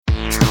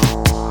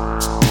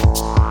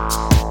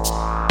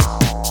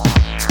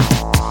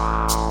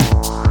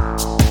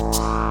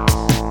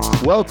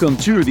Welcome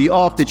to the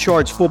Off the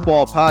Charts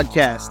Football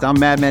Podcast. I'm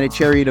Matt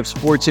Manicherian of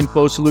Sports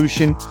Info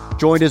Solution,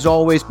 joined as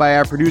always by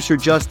our producer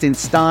Justin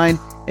Stein.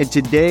 And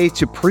today,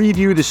 to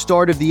preview the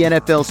start of the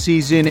NFL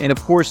season and, of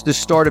course, the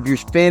start of your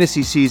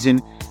fantasy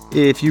season,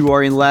 if you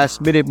are in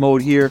last-minute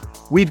mode here,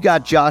 we've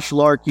got Josh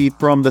Larky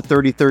from the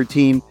 33rd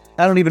team.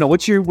 I don't even know.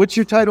 What's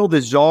your title?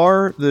 The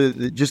czar?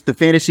 Just the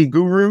fantasy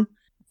guru?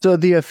 So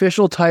the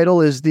official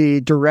title is the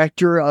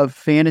Director of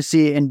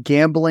Fantasy and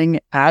Gambling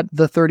at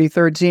the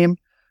 33rd team.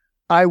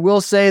 I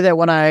will say that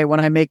when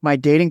I make my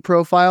dating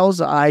profiles,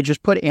 I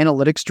just put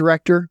analytics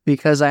director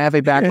because I have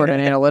a background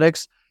in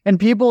analytics, and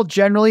people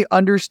generally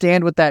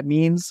understand what that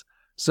means.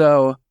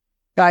 So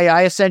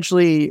I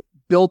essentially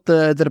built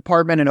the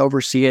department and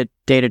oversee it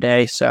day to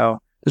day.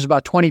 So there's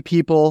about 20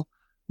 people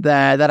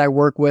that I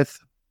work with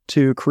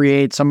to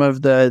create some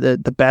of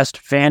the best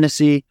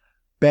fantasy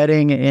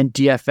betting and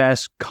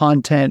DFS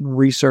content,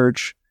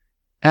 research,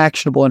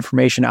 actionable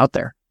information out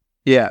there.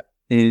 Yeah.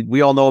 And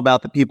we all know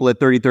about the people at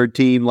 33rd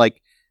team,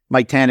 like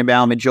Mike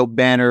Tannenbaum and Joe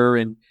Banner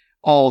and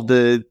all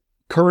the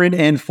current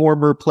and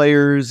former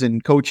players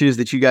and coaches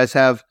that you guys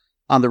have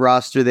on the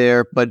roster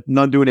there, but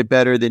none doing it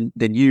better than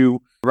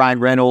you. Ryan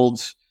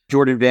Reynolds,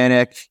 Jordan Van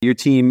Eck, your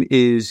team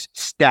is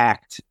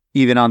stacked,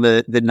 even on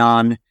the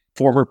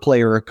non-former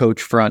player or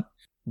coach front.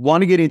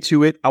 Want to get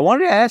into it. I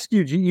wanted to ask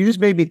you, you just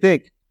made me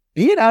think,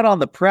 being out on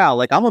the prowl,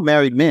 like I'm a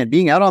married man,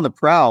 being out on the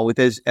prowl with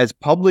as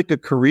public a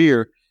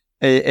career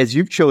as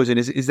you've chosen,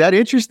 is that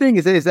interesting?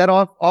 Is that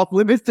off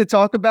limits to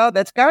talk about?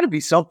 That's got to be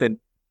something.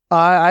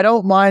 I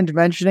don't mind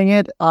mentioning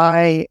it.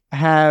 I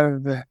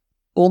have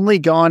only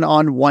gone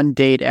on one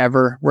date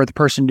ever where the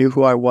person knew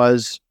who I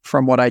was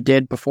from what I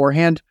did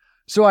beforehand.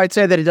 So I'd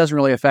say that it doesn't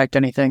really affect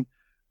anything.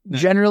 No.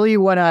 Generally,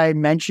 when I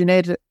mention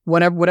it,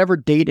 whatever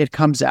date it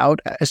comes out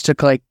as to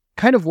like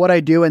kind of what I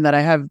do and that I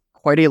have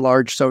quite a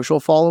large social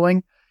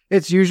following,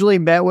 it's usually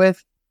met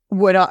with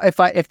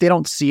if they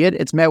don't see it,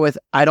 it's met with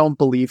I don't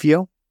believe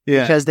you.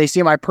 Yeah. Because they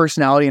see my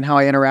personality and how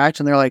I interact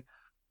and they're like,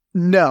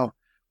 no.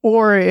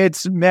 Or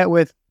it's met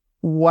with,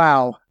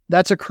 wow,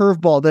 that's a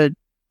curveball that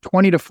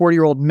 20 to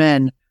 40-year-old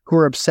men who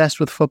are obsessed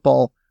with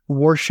football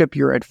worship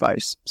your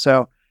advice.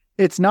 So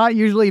it's not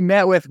usually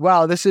met with,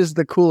 wow, this is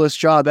the coolest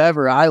job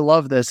ever. I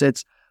love this.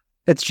 It's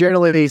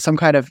generally some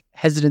kind of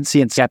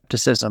hesitancy and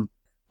skepticism.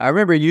 I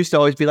remember it used to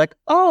always be like,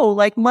 oh,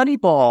 like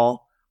Moneyball.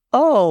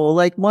 Oh,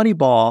 like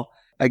Moneyball.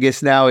 I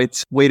guess now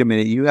it's, wait a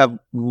minute, you have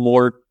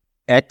more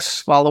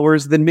X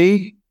followers than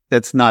me?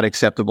 That's not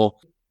acceptable.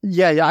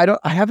 Yeah.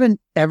 I haven't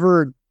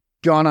ever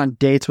gone on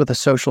dates with a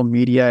social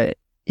media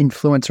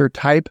influencer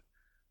type,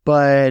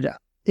 but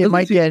it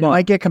might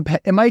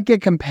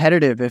get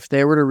competitive if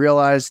they were to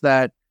realize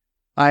that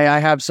I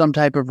have some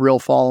type of real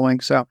following.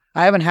 So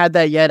I haven't had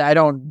that yet. I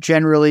don't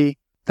generally,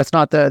 that's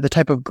not the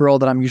type of girl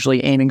that I'm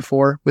usually aiming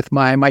for with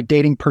my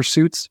dating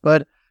pursuits,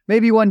 but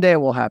maybe one day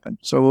it will happen.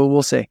 So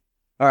we'll see.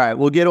 All right,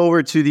 we'll get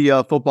over to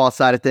the football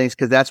side of things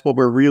because that's what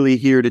we're really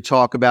here to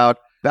talk about.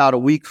 About a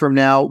week from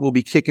now, we'll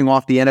be kicking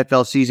off the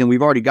NFL season.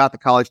 We've already got the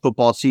college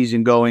football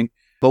season going,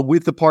 but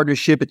with the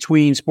partnership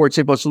between Sports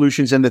Info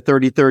Solutions and the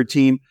 33rd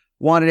team,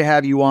 wanted to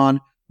have you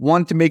on.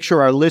 Wanted to make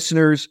sure our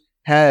listeners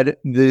had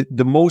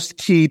the most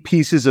key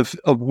pieces of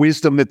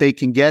wisdom that they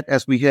can get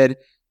as we head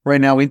right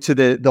now into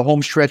the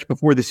home stretch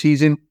before the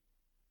season.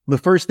 The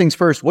first things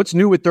first, what's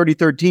new with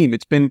 33rd team?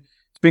 It's been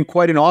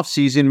quite an off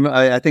season,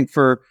 I think,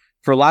 for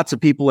lots of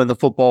people in the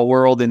football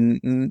world,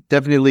 and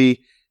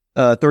definitely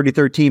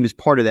 33rd team is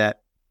part of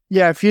that.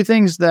 Yeah, a few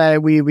things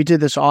that we did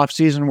this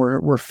offseason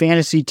were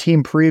fantasy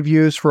team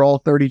previews for all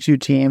 32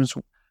 teams,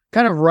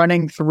 kind of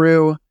running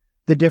through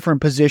the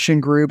different position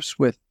groups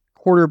with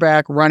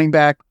quarterback, running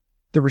back,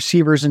 the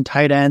receivers and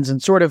tight ends,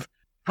 and sort of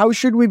how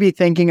should we be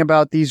thinking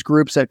about these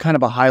groups at kind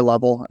of a high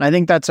level. And I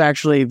think that's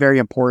actually very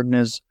important.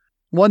 Is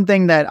one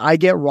thing that I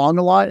get wrong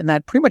a lot, and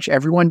that pretty much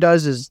everyone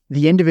does, is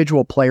the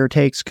individual player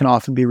takes can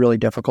often be really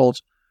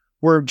difficult.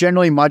 We're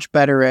generally much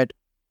better at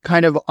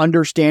kind of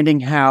understanding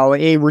how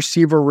a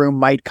receiver room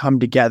might come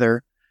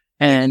together,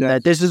 and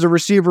that this is a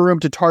receiver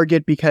room to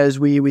target because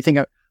we think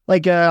of,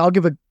 I'll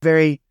give a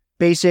very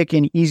basic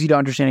and easy to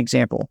understand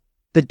example.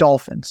 The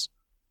Dolphins.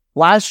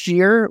 Last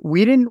year,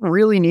 we didn't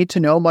really need to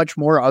know much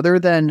more other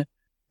than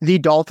the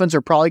Dolphins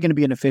are probably going to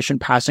be an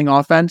efficient passing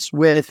offense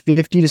with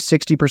 50 to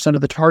 60%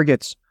 of the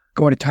targets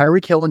going to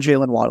Tyreek Hill and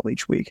Jalen Waddle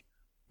each week.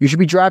 You should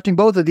be drafting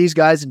both of these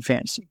guys in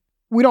fantasy.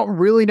 We don't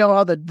really know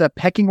how the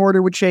pecking order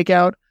would shake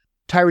out.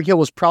 Tyreek Hill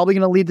was probably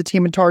going to lead the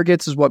team in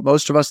targets, is what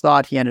most of us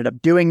thought. He ended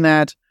up doing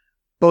that.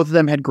 Both of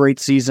them had great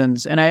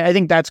seasons. And I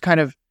think that's kind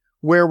of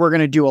where we're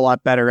going to do a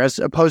lot better, as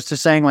opposed to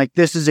saying, like,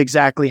 this is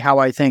exactly how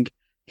I think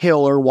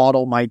Hill or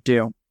Waddle might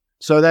do.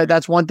 So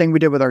that's one thing we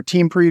did with our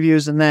team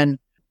previews. And then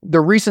the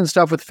recent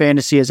stuff with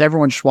fantasy is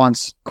everyone just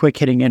wants quick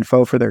hitting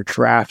info for their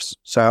drafts.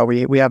 So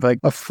we have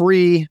a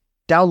free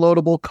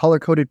downloadable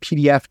color-coded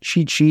PDF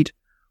cheat sheet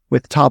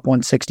with top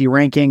 160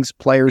 rankings,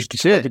 players to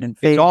target and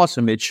fade. It's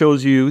awesome. It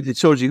shows you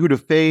who to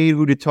fade,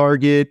 who to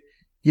target,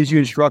 gives you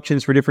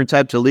instructions for different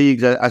types of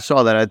leagues. I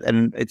saw that,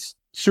 and it's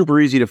super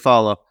easy to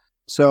follow.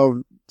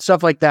 So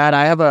stuff like that.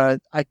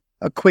 I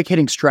a quick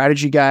hitting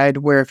strategy guide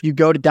where if you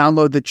go to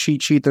download the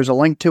cheat sheet, there's a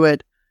link to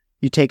it.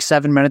 You take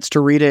 7 minutes to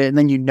read it, and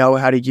then you know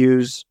how to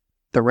use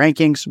the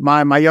rankings.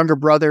 My younger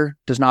brother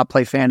does not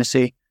play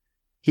fantasy.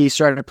 He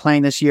started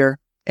playing this year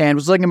and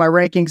was looking at my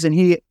rankings, and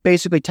he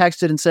basically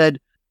texted and said,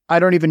 I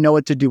don't even know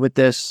what to do with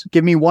this.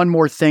 Give me one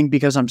more thing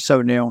because I'm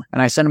so new.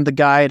 And I sent him the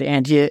guide,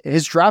 and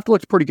his draft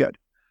looked pretty good.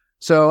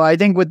 So I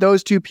think with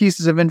those 2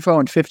 pieces of info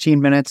in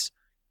 15 minutes,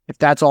 if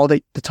that's all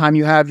the time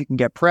you have, you can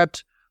get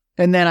prepped.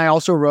 And then I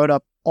also wrote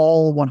up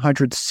all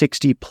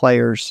 160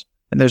 players,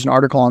 and there's an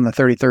article on the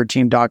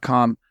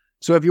 33rdteam.com.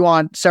 So if you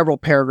want several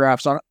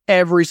paragraphs on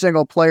every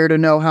single player to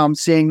know how I'm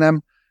seeing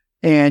them,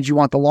 and you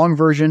want the long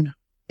version,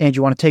 and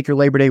you want to take your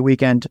Labor Day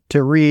weekend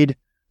to read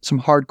some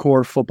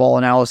hardcore football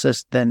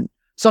analysis, then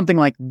something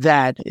like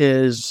that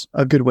is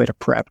a good way to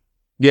prep.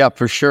 Yeah,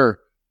 for sure.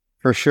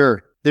 For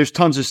sure. There's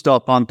tons of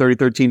stuff on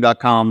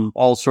 33rdteam.com,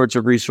 all sorts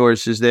of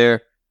resources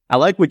there. I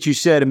like what you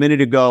said a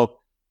minute ago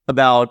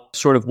about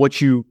sort of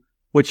what you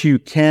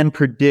can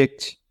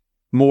predict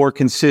more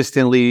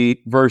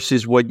consistently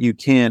versus what you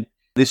can't.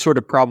 This sort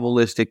of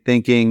probabilistic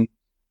thinking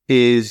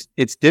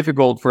it's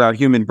difficult for our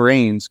human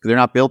brains because they're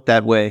not built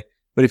that way.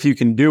 But if you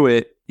can do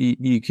it,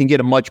 you can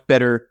get a much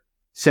better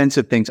sense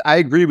of things. I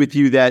agree with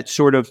you that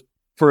sort of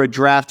for a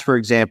draft, for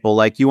example,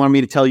 like you want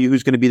me to tell you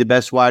who's going to be the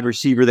best wide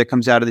receiver that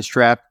comes out of this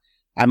draft.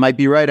 I might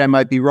be right, I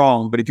might be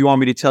wrong. But if you want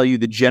me to tell you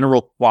the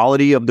general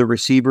quality of the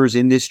receivers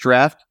in this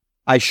draft,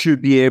 I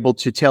should be able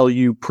to tell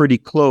you pretty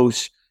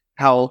close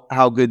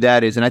how good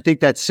that is. And I think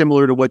that's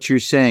similar to what you're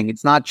saying.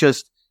 It's not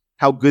just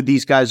how good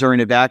these guys are in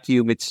a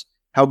vacuum. It's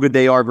how good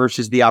they are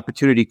versus the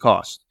opportunity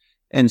cost.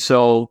 And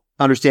so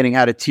understanding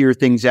how to tier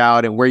things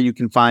out and where you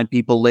can find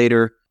people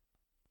later.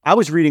 I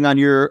was reading on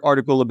your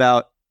article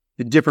about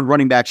the different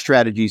running back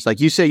strategies. Like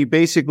you say, you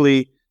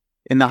basically,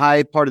 in the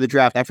high part of the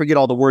draft, I forget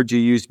all the words you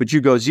used, but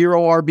you go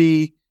 0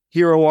 RB,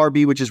 hero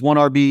RB, which is 1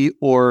 RB,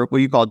 or what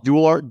you call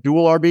dual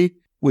RB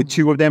with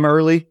 2 of them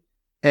early.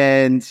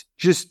 And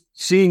just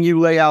seeing you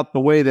lay out the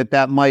way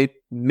that might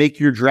make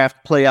your draft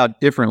play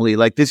out differently.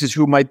 Like this is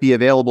who might be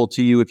available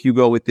to you if you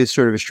go with this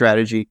sort of a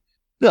strategy.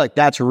 I feel like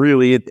that's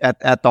really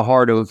at the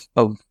heart of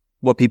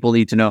what people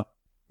need to know.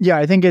 Yeah,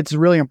 I think it's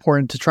really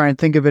important to try and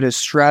think of it as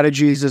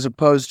strategies as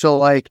opposed to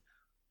like,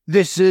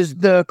 this is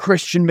the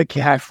Christian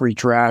McCaffrey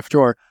draft,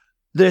 or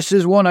this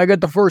is one I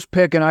get the first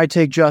pick and I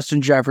take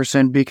Justin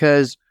Jefferson,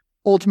 because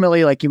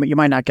ultimately, like you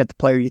might not get the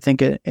player you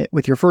think it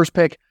with your first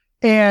pick,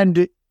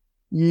 and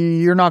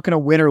you're not going to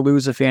win or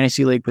lose a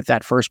fantasy league with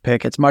that first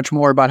pick. It's much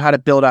more about how to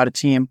build out a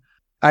team.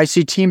 I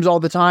see teams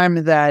all the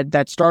time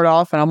that start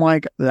off and I'm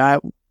like,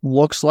 that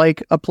looks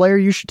like a player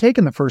you should take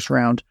in the first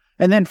round.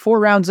 And then 4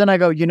 rounds in, I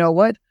go, you know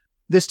what?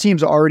 This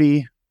team's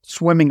already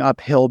swimming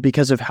uphill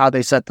because of how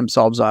they set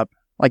themselves up.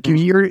 Like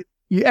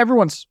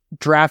everyone's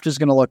draft is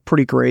going to look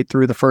pretty great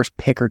through the first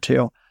pick or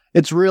 2.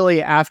 It's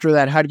really after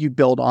that, how do you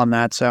build on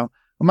that? So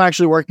I'm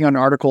actually working on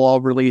an article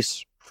I'll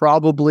release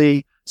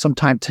probably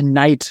sometime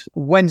tonight,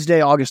 Wednesday,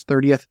 August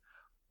 30th,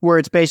 where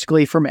it's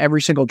basically from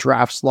every single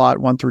draft slot,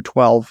 1 through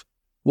 12,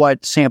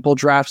 what sample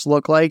drafts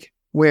look like,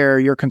 where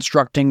you're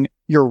constructing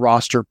your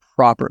roster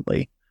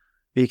properly.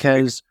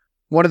 Because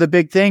one of the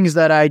big things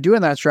that I do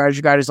in that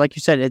strategy guide is, like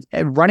you said,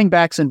 running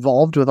backs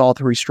involved with all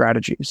 3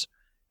 strategies.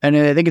 And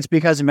I think it's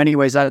because in many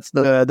ways that's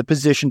the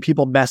position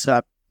people mess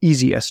up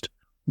easiest.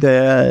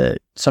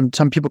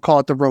 Some people call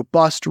it the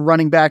robust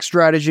running back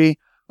strategy.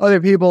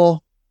 Other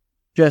people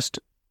just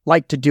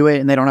like to do it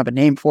and they don't have a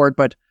name for it.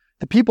 But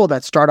the people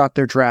that start off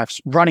their drafts,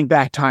 running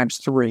back times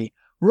 3,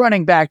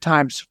 running back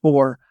times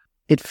 4,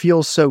 it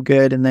feels so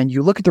good. And then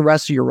you look at the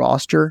rest of your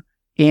roster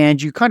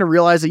and you kind of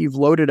realize that you've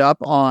loaded up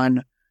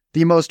on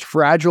the most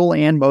fragile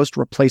and most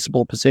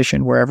replaceable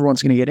position where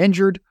everyone's going to get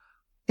injured,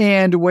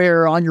 and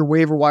where on your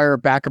waiver wire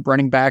backup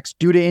running backs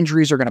due to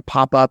injuries are going to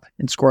pop up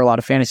and score a lot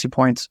of fantasy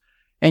points.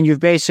 And you've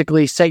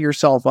basically set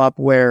yourself up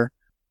where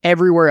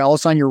everywhere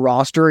else on your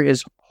roster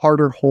is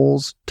harder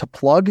holes to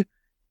plug,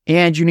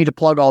 and you need to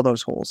plug all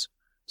those holes.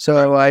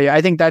 So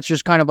I think that's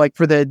just kind of like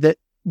for the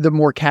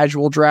more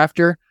casual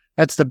drafter,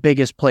 that's the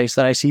biggest place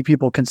that I see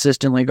people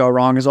consistently go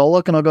wrong is I'll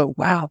look and I'll go,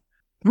 wow,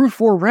 through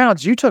 4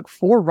 rounds, you took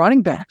 4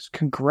 running backs.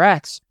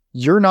 Congrats.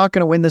 You're not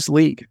going to win this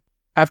league.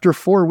 After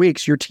 4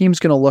 weeks, your team's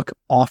going to look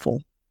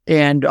awful.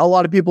 And a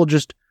lot of people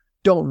just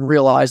don't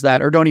realize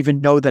that or don't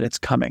even know that it's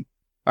coming.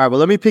 All right,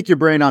 well, let me pick your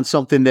brain on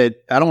something that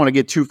I don't want to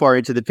get too far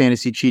into the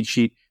fantasy cheat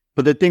sheet,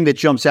 but the thing that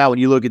jumps out when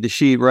you look at the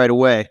sheet right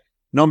away,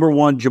 number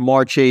 1,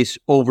 Jamar Chase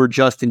over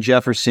Justin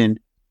Jefferson.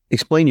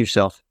 Explain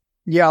yourself.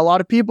 Yeah, a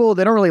lot of people,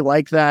 they don't really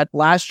like that.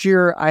 Last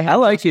year, I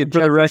like it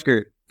for the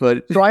record,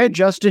 but so I had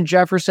Justin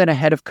Jefferson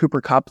ahead of Cooper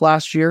Kupp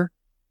last year.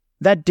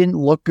 That didn't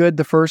look good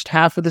the first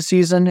half of the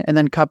season, and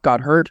then Kupp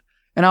got hurt.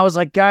 And I was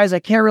like, guys, I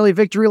can't really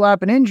victory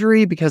lap an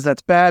injury because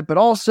that's bad, but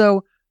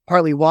also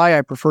partly why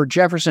I prefer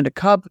Jefferson to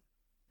Kupp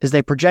is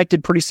they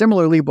projected pretty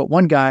similarly, but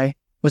one guy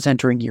was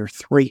entering year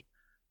 3.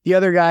 The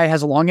other guy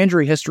has a long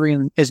injury history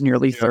and is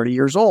nearly 30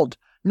 years old.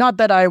 Not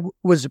that I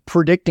was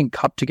predicting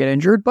Kupp to get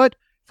injured, but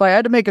if I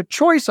had to make a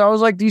choice, I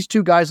was like, these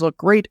 2 guys look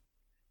great.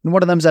 and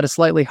one of them's at a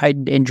slightly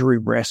heightened injury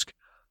risk.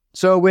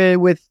 So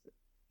with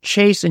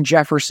Chase and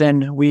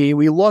Jefferson, we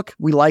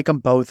like them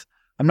both.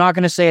 I'm not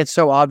going to say it's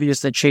so obvious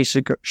that Chase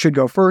should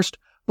go first,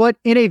 but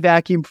in a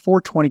vacuum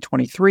for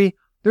 2023,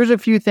 there's a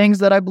few things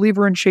that I believe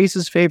are in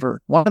Chase's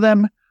favor. One of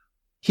them,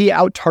 he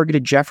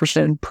out-targeted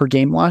Jefferson per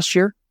game last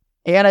year,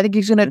 and I think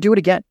he's going to do it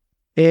again.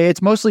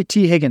 It's mostly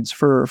T. Higgins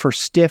for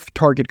stiff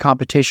target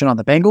competition on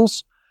the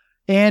Bengals.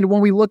 And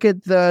when we look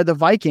at the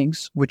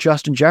Vikings with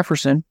Justin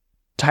Jefferson,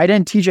 tight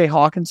end TJ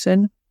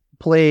Hawkinson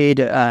played,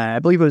 I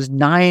believe it was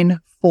 9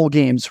 full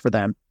games for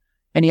them.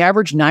 And he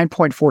averaged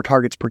 9.4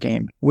 targets per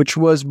game, which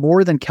was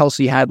more than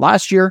Kelsey had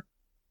last year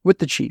with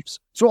the Chiefs.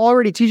 So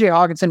already TJ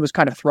Hawkinson was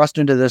kind of thrust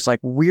into this like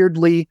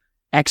weirdly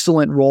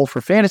excellent role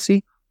for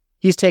fantasy.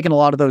 He's taken a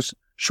lot of those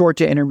short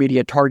to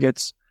intermediate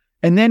targets.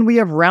 And then we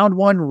have round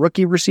 1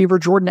 rookie receiver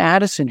Jordan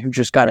Addison, who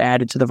just got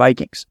added to the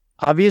Vikings.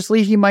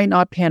 Obviously, he might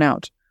not pan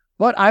out,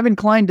 but I'm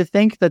inclined to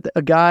think that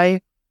a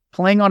guy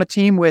playing on a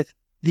team with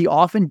the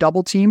often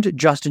double-teamed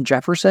Justin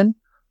Jefferson,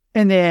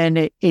 and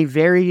then a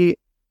very,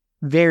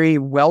 very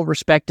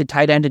well-respected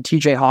tight end in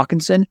TJ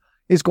Hawkinson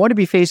is going to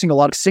be facing a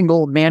lot of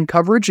single-man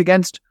coverage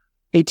against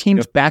a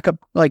team's backup,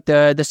 like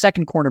the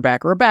second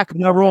cornerback or a backup.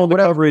 Not rolling the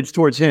coverage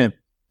towards him.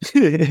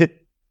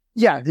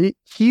 Yeah,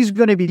 he's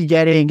going to be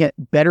getting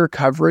better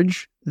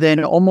coverage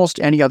than almost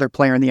any other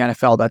player in the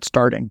NFL that's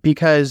starting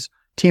because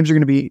teams are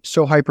going to be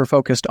so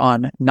hyper-focused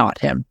on not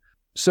him.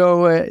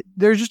 So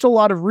there's just a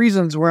lot of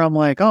reasons where I'm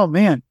like, oh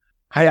man,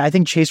 I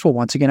think Chase will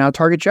once again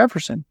out-target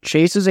Jefferson.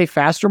 Chase is a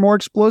faster, more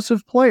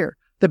explosive player.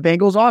 The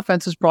Bengals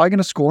offense is probably going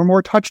to score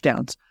more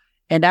touchdowns.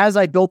 And as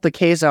I built the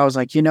case, I was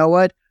like, you know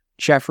what?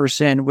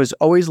 Jefferson was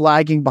always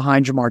lagging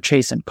behind Jamar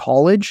Chase in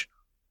college.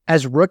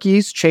 As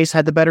rookies, Chase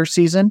had the better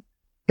season.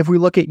 If we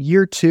look at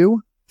year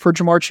 2 for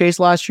Jamar Chase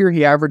last year,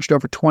 he averaged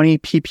over 20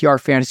 PPR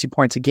fantasy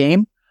points a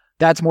game.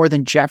 That's more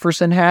than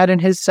Jefferson had in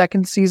his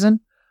second season.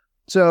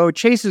 So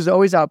Chase has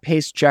always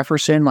outpaced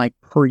Jefferson like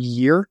per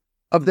year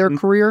of their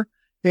career.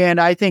 And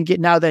I think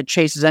now that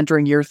Chase is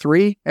entering year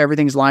 3,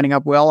 everything's lining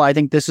up well. I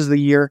think this is the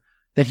year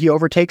that he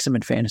overtakes him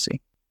in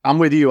fantasy. I'm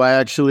with you.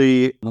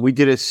 We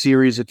did a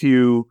series a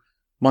few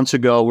months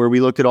ago where we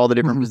looked at all the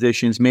different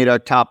positions, made our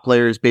top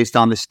players based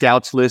on the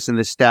scouts list and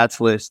the stats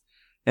list.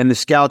 And the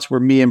scouts were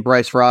me and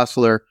Bryce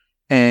Rossler.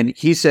 And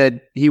he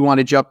said he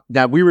wanted to jump.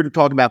 Now, we were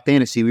talking about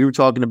fantasy. We were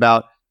talking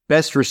about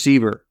best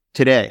receiver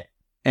today.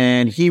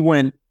 And he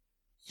went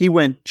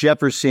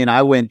Jefferson.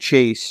 I went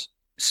Chase,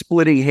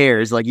 splitting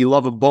hairs. Like, you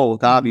love them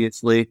both,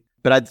 obviously.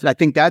 But I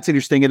think that's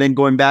interesting. And then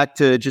going back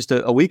to just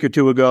a week or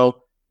two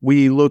ago,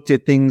 we looked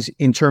at things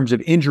in terms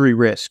of injury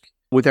risk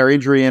with our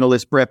injury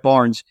analyst, Brett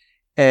Barnes.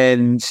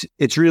 And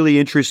it's really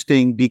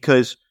interesting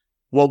because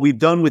what we've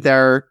done with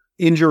our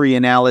injury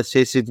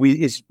analysis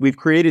we've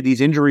created these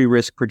injury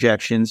risk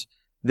projections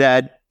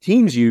that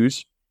teams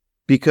use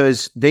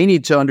because they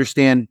need to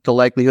understand the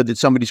likelihood that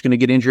somebody's going to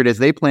get injured as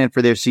they plan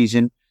for their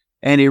season.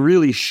 And it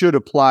really should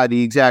apply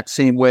the exact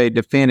same way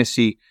to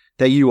fantasy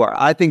that you are.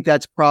 I think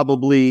that's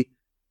probably,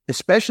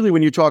 especially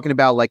when you're talking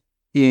about like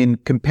in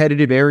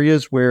competitive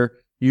areas where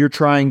you're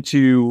trying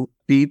to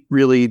beat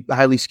really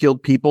highly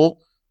skilled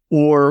people,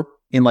 or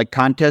in like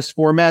contest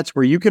formats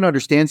where you can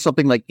understand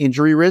something like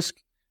injury risk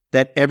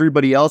that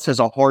everybody else has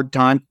a hard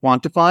time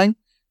quantifying,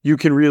 you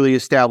can really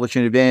establish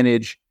an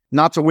advantage,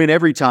 not to win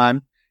every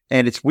time.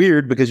 And it's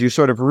weird because you're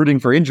sort of rooting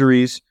for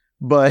injuries,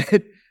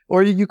 but,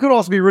 or you could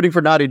also be rooting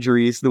for not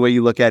injuries the way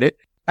you look at it.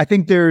 I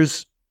think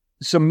there's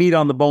some meat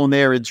on the bone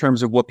there in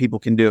terms of what people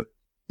can do.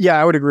 Yeah,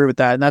 I would agree with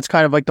that. And that's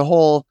kind of like the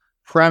whole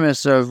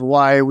premise of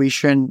why we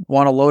shouldn't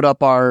want to load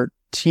up our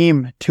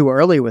team too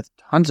early with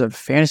tons of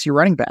fantasy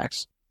running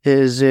backs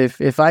is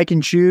if I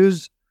can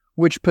choose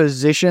which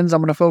positions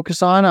I'm going to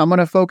focus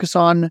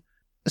on,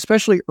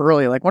 especially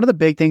early. Like, one of the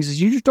big things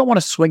is you just don't want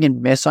to swing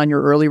and miss on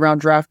your early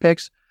round draft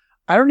picks.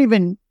 I don't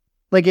even,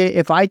 like,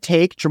 if I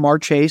take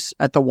Jamar Chase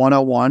at the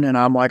 101 and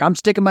I'm like, I'm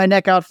sticking my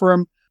neck out for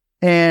him,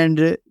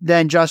 and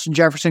then Justin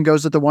Jefferson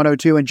goes at the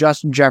 102 and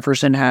Justin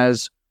Jefferson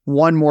has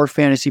one more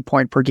fantasy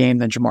point per game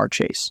than Jamar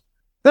Chase.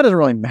 That doesn't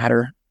really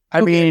matter.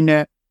 I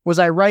mean, was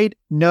I right?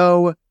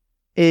 No.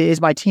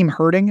 Is my team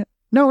hurting?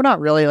 No, not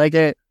really. Like,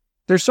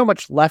 there's so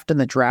much left in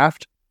the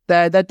draft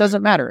that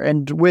doesn't matter.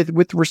 And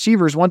with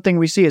receivers, one thing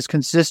we see is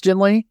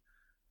consistently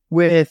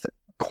with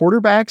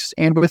quarterbacks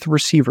and with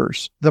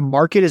receivers, the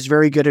market is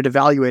very good at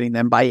evaluating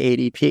them by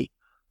ADP.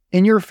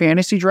 In your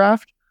fantasy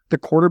draft, the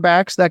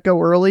quarterbacks that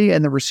go early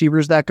and the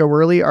receivers that go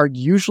early are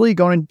usually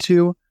going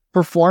to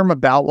perform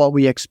about what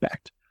we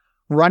expect.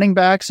 Running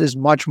backs is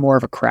much more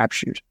of a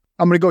crapshoot.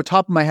 I'm going to go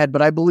top of my head,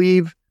 but I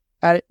believe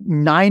at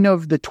 9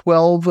 of the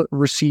 12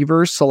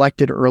 receivers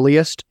selected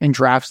earliest in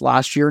drafts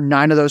last year,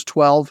 9 of those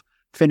 12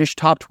 finished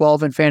top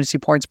 12 in fantasy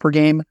points per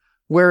game,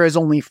 whereas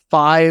only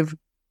 5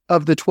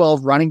 of the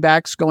 12 running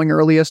backs going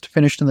earliest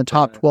finished in the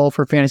top 12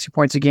 for fantasy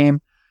points a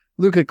game.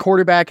 Look at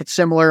quarterback, it's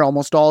similar.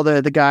 Almost all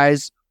the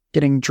guys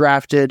getting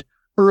drafted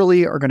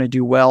early are going to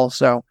do well.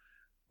 So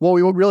what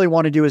we really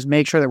want to do is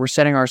make sure that we're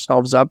setting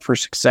ourselves up for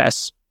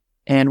success.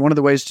 And one of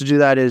the ways to do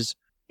that is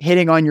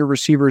hitting on your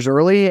receivers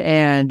early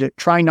and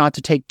trying not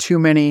to take too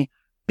many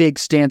big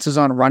stances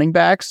on running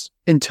backs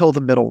until the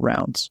middle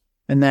rounds.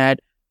 And that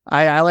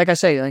like I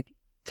say, like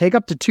take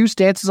up to 2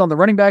 stances on the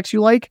running backs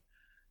you like.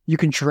 You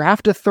can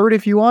draft a third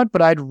if you want,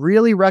 but I'd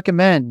really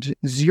recommend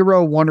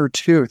 0, 1, or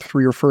 2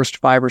 through your first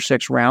 5 or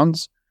 6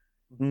 rounds.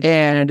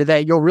 And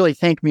that you'll really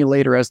thank me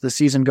later as the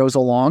season goes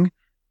along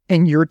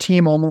and your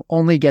team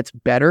only gets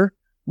better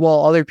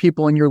while other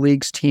people in your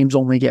league's teams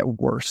only get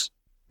worse.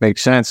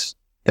 Makes sense.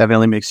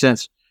 Definitely makes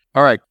sense.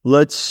 All right,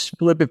 let's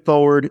flip it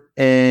forward.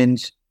 And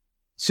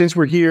since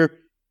we're here,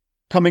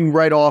 coming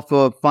right off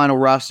of final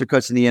roster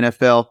cuts in the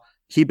NFL,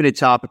 keeping it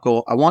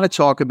topical, I want to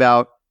talk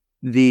about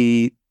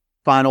the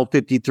final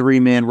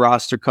 53-man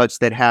roster cuts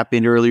that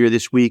happened earlier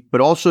this week, but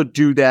also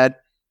do that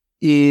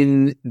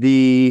in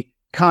the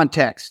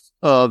context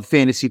of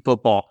fantasy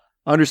football.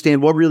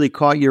 Understand what really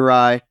caught your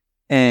eye,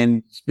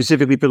 and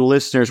specifically for the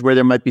listeners, where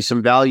there might be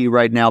some value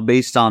right now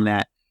based on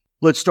that.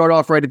 Let's start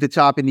off right at the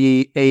top in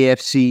the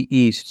AFC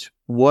East.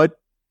 What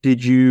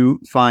did you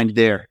find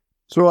there?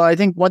 So I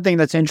think one thing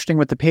that's interesting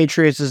with the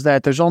Patriots is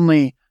that there's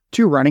only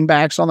 2 running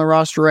backs on the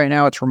roster right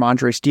now. It's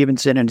Ramondre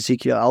Stevenson and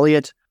Ezekiel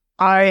Elliott.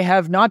 I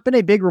have not been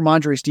a big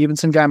Ramondre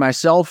Stevenson guy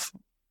myself.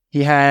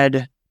 He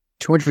had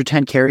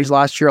 210 carries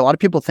last year. A lot of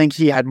people think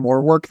he had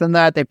more work than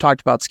that. They've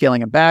talked about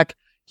scaling him back.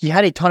 He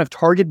had a ton of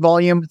target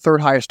volume,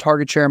 3rd highest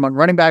target share among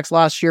running backs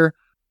last year.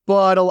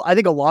 But I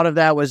think a lot of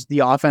that was the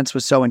offense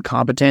was so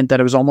incompetent that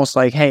it was almost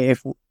like, hey,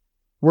 if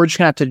we're just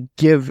going to have to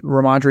give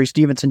Ramondre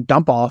Stevenson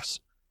dump-offs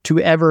to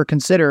ever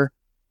consider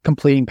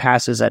completing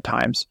passes at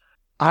times.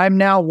 I'm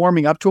now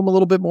warming up to him a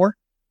little bit more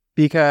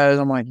because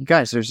I'm like, you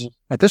guys,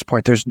 at this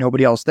point, there's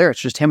nobody else there. It's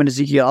just him and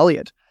Ezekiel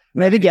Elliott.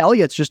 And I think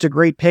Elliott's just a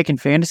great pick in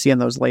fantasy in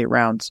those late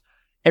rounds.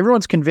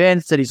 Everyone's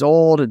convinced that he's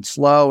old and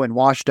slow and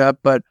washed up,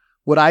 but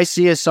what I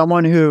see is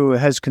someone who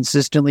has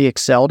consistently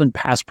excelled in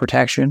pass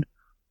protection,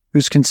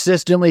 who's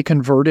consistently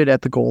converted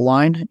at the goal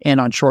line and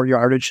on short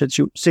yardage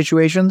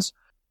situations.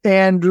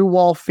 And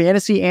while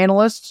fantasy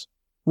analysts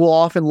will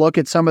often look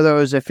at some of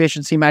those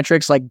efficiency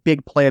metrics like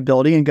big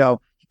playability and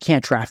go, you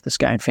can't draft this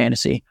guy in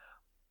fantasy.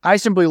 I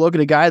simply look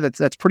at a guy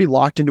that's pretty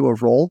locked into a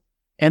role,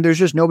 and there's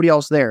just nobody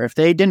else there. If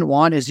they didn't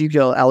want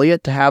Ezekiel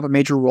Elliott to have a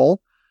major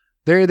role,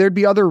 there'd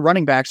be other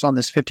running backs on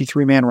this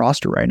 53-man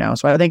roster right now.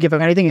 So I think if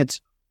anything, it's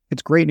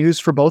great news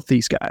for both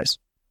these guys.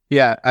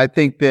 Yeah, I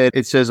think that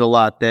it says a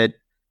lot that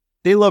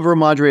they love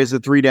Ramondre as a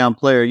 3-down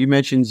player. You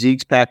mentioned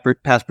Zeke's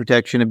pass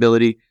protection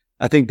ability.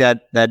 I think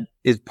that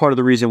is part of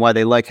the reason why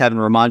they like having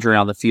Ramondre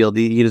on the field.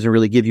 He doesn't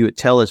really give you a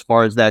tell as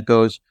far as that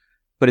goes.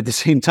 But at the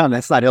same time,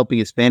 that's not helping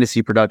his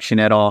fantasy production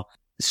at all.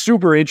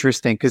 Super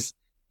interesting because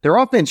their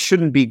offense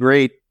shouldn't be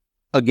great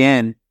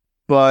again,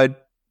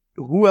 but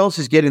who else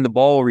is getting the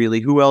ball really?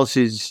 Who else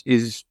is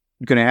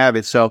going to have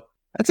it? So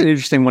that's an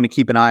interesting one to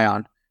keep an eye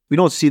on. We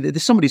don't see that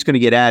somebody's going to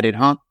get added,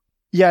 huh?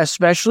 Yeah,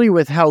 especially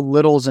with how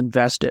little's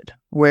invested,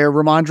 where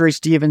Ramondre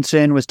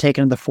Stevenson was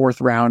taken in the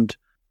 4th round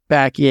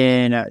back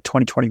in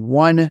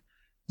 2021.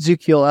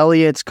 Ezekiel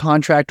Elliott's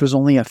contract was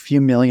only a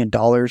few $1 million.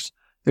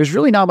 There's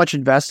really not much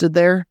invested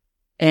there.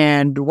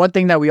 And one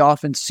thing that we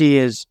often see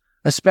is,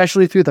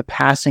 especially through the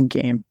passing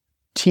game,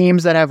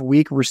 teams that have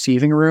weak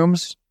receiving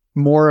rooms,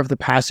 more of the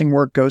passing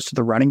work goes to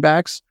the running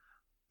backs.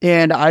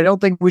 And I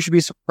don't think we should be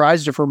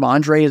surprised if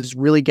Ramondre is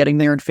really getting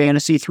there in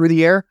fantasy through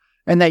the air,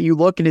 and that you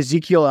look at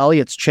Ezekiel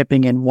Elliott's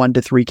chipping in 1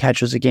 to 3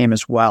 catches a game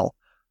as well,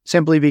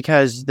 simply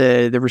because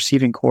the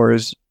receiving core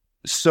is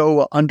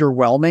so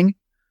underwhelming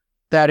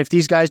that if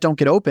these guys don't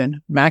get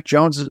open, Mac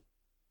Jones,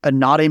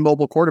 not a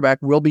mobile quarterback,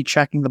 will be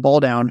checking the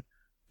ball down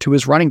to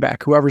his running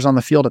back, whoever's on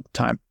the field at the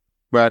time.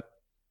 Right.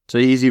 So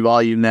easy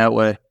volume that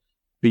way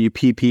for you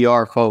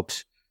PPR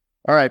folks.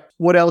 All right.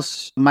 What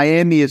else?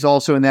 Miami is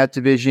also in that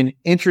division.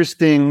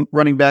 Interesting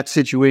running back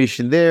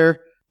situation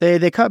there.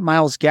 They cut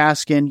Myles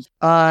Gaskin.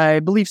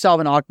 I believe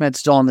Salvin Ahmed's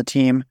still on the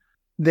team.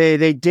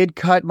 They did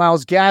cut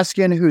Myles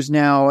Gaskin, who's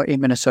now a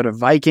Minnesota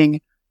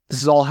Viking.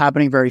 This is all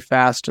happening very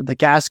fast. The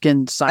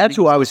Gaskin signing. That's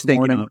who I was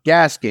thinking of.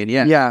 Gaskin,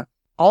 yeah. Yeah.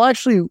 I'll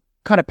actually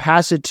kind of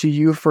pass it to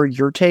you for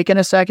your take in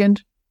a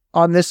second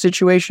on this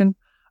situation.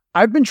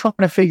 I've been trying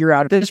to figure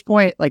out at this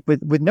point, like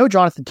with no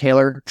Jonathan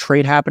Taylor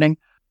trade happening,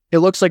 it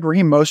looks like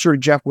Raheem Mostert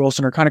and Jeff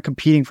Wilson are kind of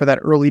competing for that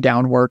early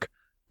down work.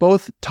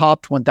 Both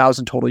topped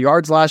 1,000 total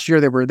yards last year.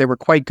 They were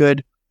quite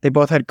good. They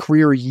both had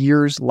career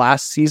years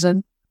last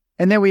season.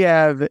 And then we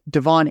have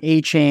Devon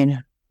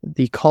Achane,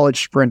 the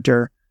college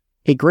sprinter,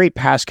 a great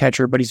pass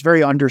catcher, but he's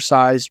very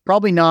undersized.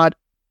 Probably not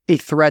a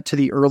threat to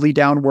the early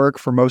down work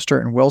for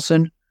Mostert and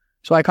Wilson.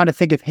 So I kind of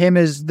think of him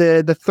as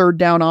the 3rd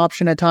down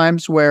option at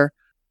times, where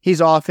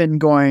he's often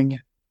going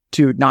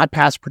to not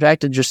pass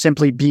protect and just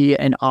simply be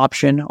an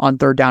option on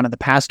 3rd down in the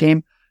pass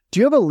game. Do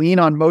you have a lean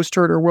on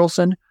Mostert or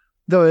Wilson?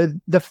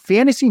 The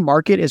fantasy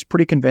market is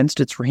pretty convinced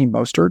it's Raheem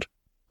Mostert.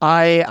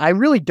 I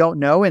really don't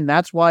know, and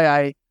that's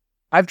why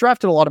I've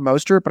drafted a lot of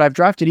Mostert, but I've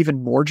drafted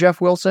even more Jeff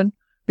Wilson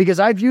because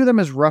I view them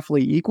as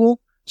roughly equal.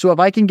 So if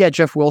I can get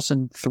Jeff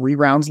Wilson 3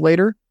 rounds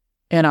later,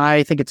 and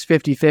I think it's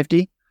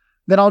 50-50,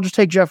 then I'll just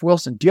take Jeff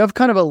Wilson. Do you have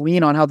kind of a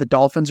lean on how the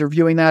Dolphins are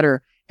viewing that,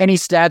 or any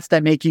stats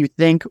that make you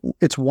think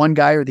it's one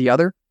guy or the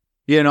other?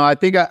 I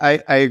think I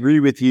agree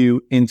with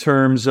you in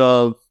terms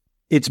of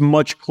it's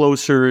much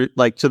closer,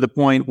 like to the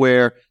point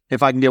where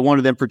if I can get one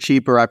of them for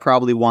cheaper, I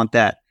probably want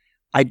that.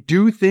 I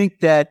do think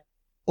that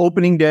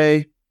opening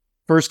day,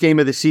 first game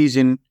of the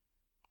season,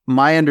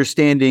 my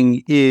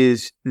understanding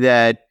is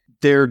that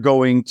they're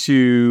going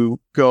to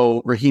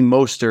go Raheem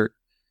Mostert.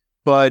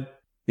 But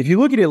if you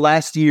look at it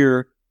last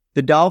year,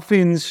 the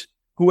Dolphins,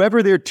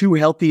 whoever their two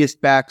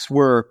healthiest backs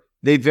were,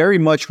 they very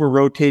much were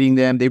rotating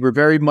them. They were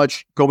very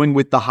much going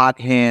with the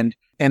hot hand.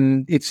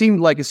 And it seemed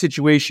like a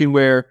situation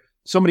where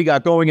somebody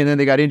got going and then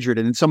they got injured,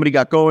 and then somebody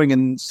got going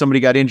and somebody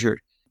got injured.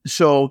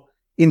 So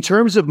in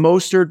terms of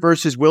Mostert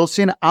versus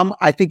Wilson,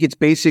 I think it's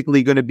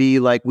basically going to be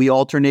like we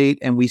alternate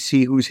and we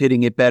see who's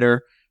hitting it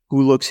better,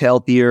 who looks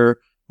healthier,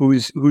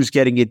 who's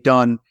getting it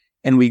done,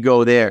 and we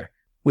go there.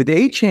 With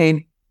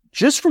A-Chain,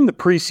 just from the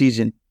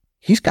preseason,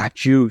 he's got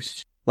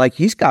juice. Like,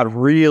 he's got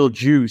real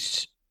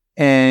juice,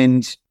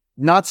 and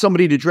not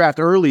somebody to draft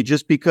early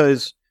just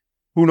because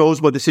who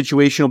knows what the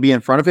situation will be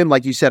in front of him.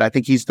 Like you said, I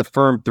think he's the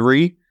firm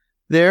 3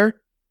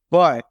 there.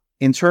 But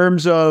in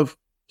terms of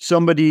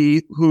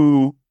somebody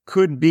who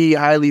could be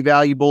highly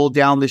valuable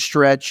down the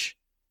stretch,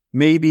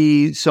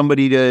 maybe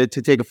somebody to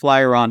take a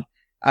flyer on,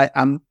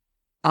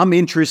 I'm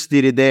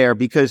interested in there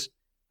because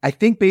I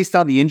think based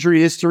on the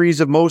injury histories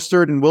of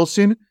Mostert and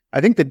Wilson,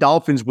 I think the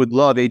Dolphins would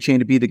love A-Chain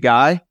to be the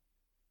guy,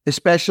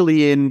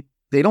 especially in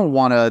they don't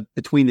want a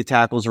between the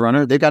tackles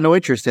runner. They've got no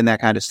interest in that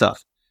kind of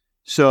stuff.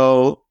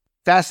 So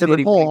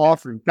fascinating.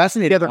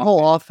 Their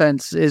whole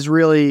offense is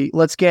really,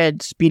 let's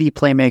get speedy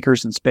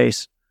playmakers in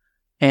space.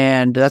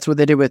 And that's what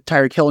they did with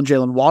Tyreek Hill and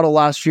Jalen Waddle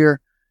last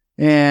year.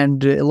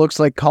 And it looks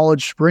like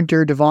college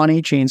sprinter Devon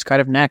A-Chain's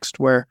kind of next,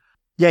 where,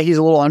 yeah, he's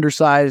a little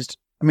undersized.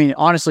 I mean,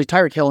 honestly,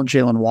 Tyreek Hill and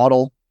Jalen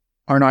Waddle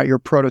are not your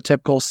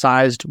prototypical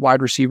sized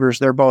wide receivers.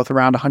 They're both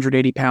around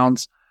 180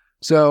 pounds.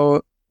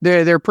 So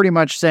they're pretty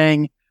much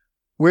saying,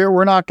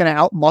 we're not going to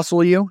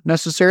out-muscle you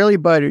necessarily,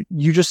 but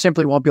you just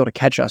simply won't be able to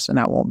catch us, and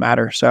that won't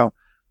matter. So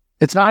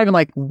it's not even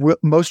like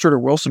Mostert or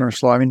Wilson are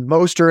slow. I mean,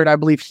 Mostert, I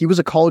believe he was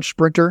a college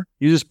sprinter.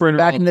 He was a sprinter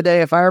back in the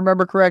day, if I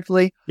remember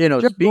correctly.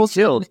 Speed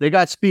kills. They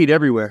got speed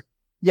everywhere.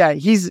 Yeah,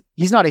 he's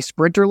not a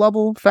sprinter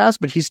level fast,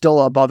 but he's still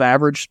above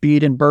average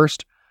speed and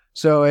burst.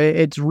 So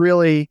it's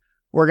really,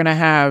 we're going to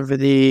have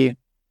the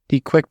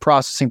quick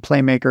processing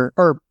playmaker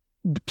or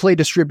play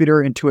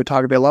distributor into a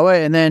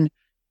Tagovailoa, and then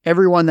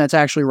everyone that's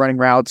actually running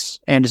routes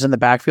and is in the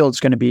backfield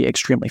is going to be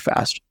extremely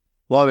fast.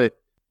 Love it.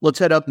 Let's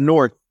head up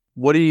north.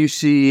 What do you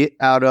see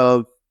out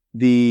of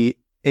the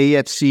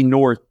AFC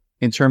North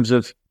in terms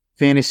of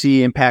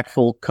fantasy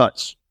impactful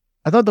cuts?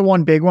 I thought the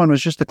one big one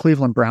was just the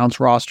Cleveland Browns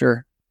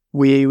roster.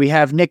 We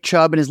have Nick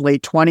Chubb in his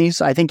late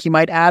 20s. I think he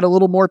might add a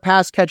little more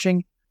pass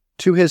catching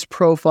to his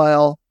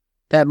profile.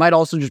 That might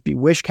also just be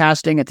wish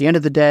casting. At the end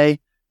of the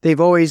day,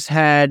 they've always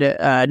had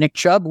Nick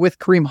Chubb with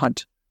Kareem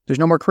Hunt. There's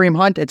no more Kareem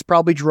Hunt. It's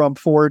probably Jerome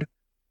Ford.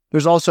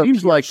 There's also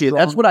seems like it.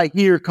 That's what I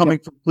hear coming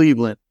from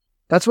Cleveland.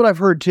 That's what I've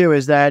heard too,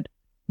 is that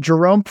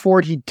Jerome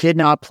Ford, he did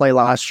not play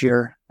last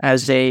year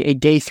as a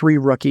day 3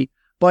 rookie,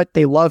 but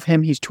they love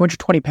him. He's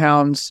 220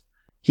 pounds.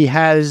 He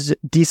has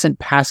decent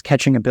pass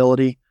catching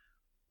ability.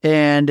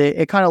 And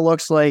it kind of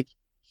looks like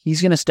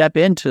he's going to step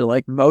into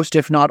like most,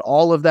 if not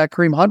all, of that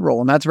Kareem Hunt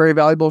role. And that's very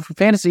valuable for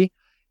fantasy.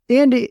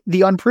 And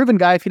the unproven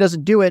guy, if he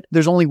doesn't do it,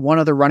 there's only one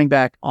other running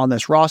back on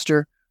this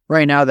roster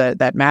right now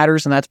that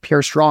matters, and that's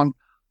Pierre Strong,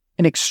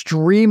 an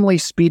extremely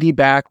speedy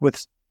back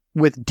with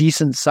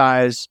decent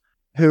size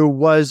who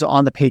was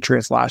on the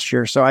Patriots last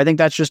year. So I think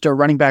that's just a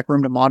running back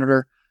room to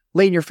monitor.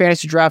 Late in your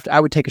fantasy draft, I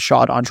would take a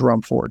shot on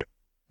Jerome Ford.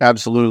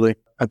 Absolutely.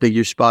 I think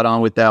you're spot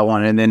on with that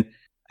one. And then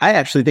I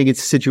actually think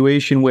it's a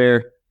situation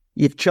where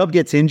if Chubb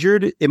gets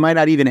injured, it might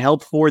not even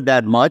help Ford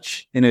that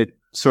much in a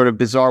sort of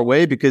bizarre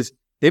way because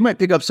they might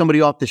pick up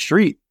somebody off the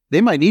street. They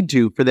might need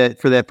to for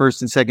that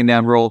first and second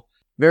down role.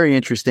 Very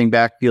interesting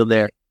backfield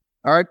there.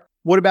 All right.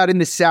 What about in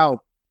the South?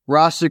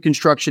 Roster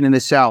construction in the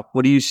South.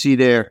 What do you see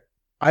there?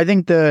 I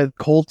think the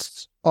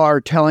Colts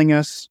are telling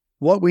us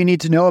what we need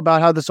to know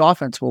about how this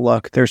offense will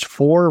look. There's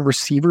 4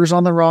 receivers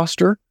on the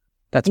roster.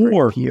 That's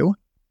very few.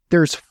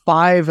 There's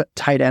 5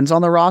 tight ends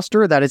on the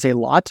roster. That is a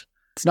lot.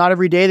 It's not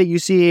every day that you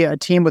see a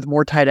team with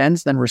more tight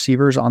ends than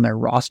receivers on their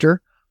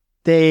roster.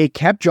 They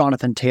kept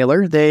Jonathan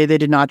Taylor. They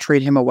did not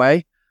trade him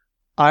away.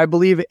 I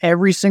believe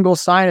every single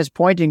sign is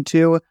pointing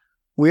to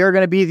we are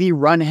going to be the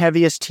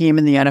run-heaviest team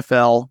in the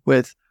NFL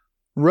with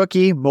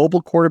rookie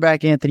mobile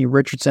quarterback Anthony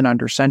Richardson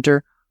under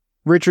center.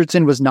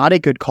 Richardson was not a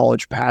good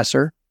college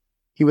passer.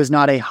 He was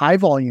not a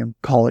high-volume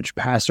college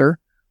passer.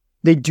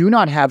 They do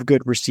not have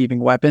good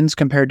receiving weapons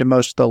compared to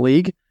most of the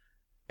league.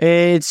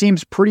 It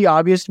seems pretty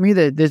obvious to me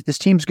that this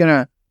team's going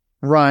to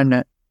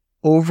run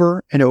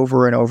over and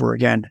over and over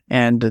again.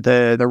 And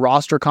the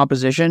roster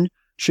composition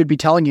should be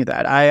telling you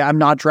that. I'm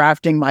not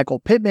drafting Michael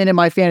Pittman in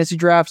my fantasy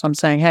drafts. I'm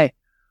saying, hey,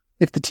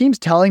 if the team's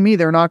telling me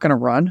they're not going to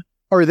run,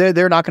 or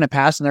they're not going to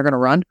pass and they're going to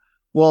run,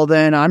 well,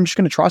 then I'm just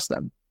going to trust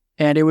them.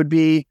 And it would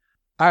be,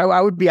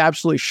 I would be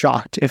absolutely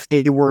shocked if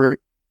they were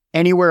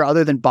anywhere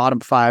other than bottom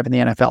 5 in the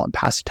NFL in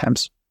pass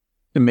attempts.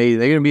 Amazing.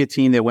 They're going to be a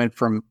team that went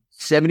from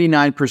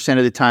 79%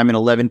 of the time in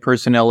 11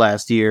 personnel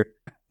last year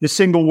to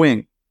single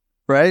wing,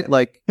 right?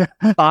 Like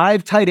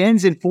 5 tight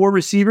ends and 4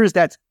 receivers.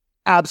 That's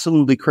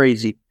absolutely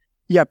crazy.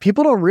 Yeah,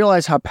 people don't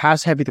realize how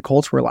pass heavy the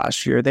Colts were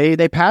last year.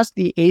 They passed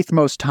the 8th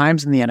most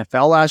times in the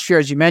NFL last year.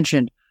 As you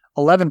mentioned,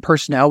 11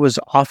 personnel was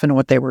often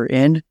what they were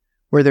in,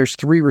 where there's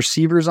 3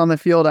 receivers on the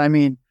field. I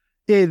mean,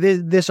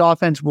 this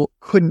offense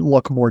couldn't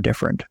look more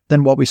different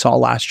than what we saw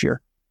last year.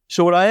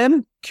 So what I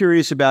am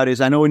curious about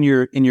is, I know in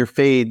your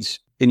fades,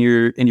 in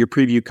your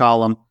preview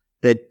column,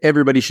 that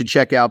everybody should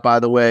check out, by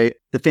the way,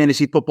 the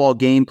fantasy football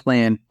game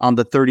plan on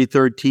the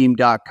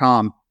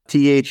 33rdteam.com,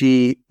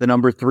 THE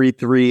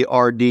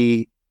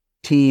 33RD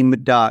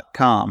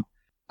team.com.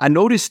 I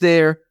noticed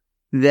there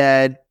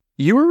that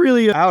you were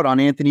really out on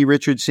Anthony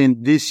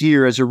Richardson this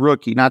year as a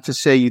rookie. Not to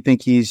say you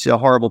think he's a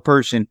horrible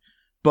person,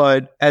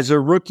 but as a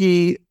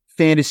rookie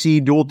fantasy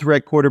dual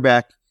threat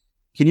quarterback,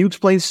 can you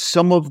explain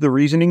some of the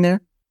reasoning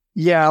there?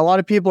 Yeah, a lot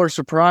of people are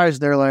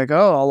surprised. They're like,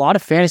 oh, a lot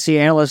of fantasy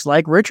analysts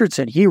like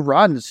Richardson. He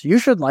runs. You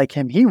should like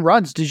him. He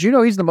runs. Did you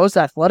know he's the most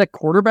athletic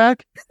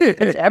quarterback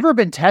that's ever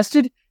been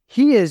tested?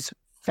 He is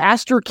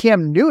faster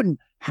Cam Newton.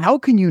 How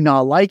can you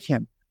not like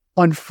him?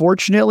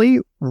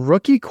 Unfortunately,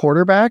 rookie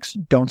quarterbacks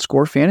don't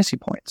score fantasy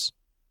points.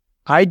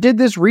 I did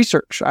this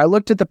research. I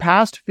looked at the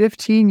past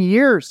 15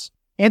 years.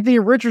 Anthony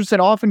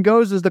Richardson often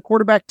goes as the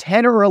quarterback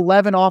 10 or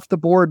 11 off the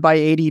board by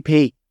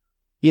ADP.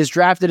 He is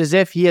drafted as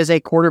if he is a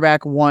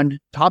quarterback 1,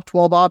 top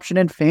 12 option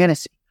in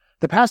fantasy.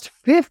 The past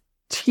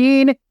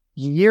 15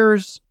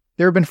 years,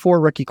 there have been 4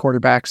 rookie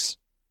quarterbacks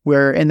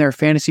where in their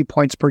fantasy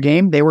points per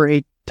game, they were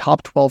a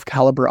top 12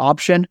 caliber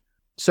option.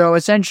 So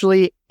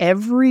essentially,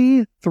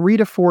 every 3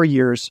 to 4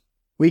 years,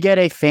 we get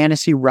a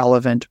fantasy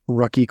relevant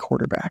rookie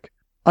quarterback.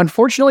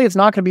 Unfortunately, it's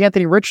not going to be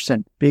Anthony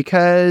Richardson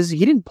because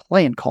he didn't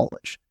play in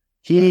college.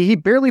 He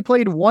barely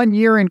played 1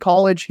 year in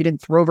college. He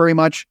didn't throw very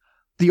much.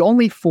 The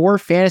only 4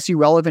 fantasy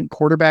relevant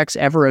quarterbacks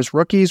ever as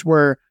rookies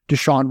were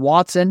Deshaun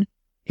Watson,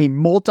 a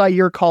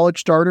multi-year college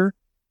starter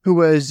who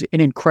was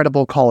an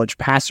incredible college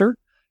passer,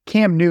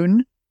 Cam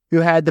Newton, who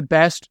had the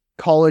best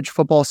college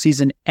football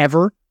season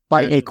ever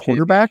by a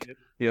quarterback.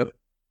 Yep.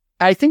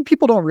 I think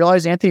people don't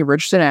realize Anthony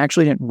Richardson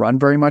actually didn't run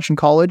very much in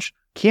college.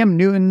 Cam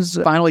Newton's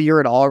final year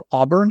at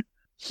Auburn,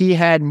 he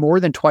had more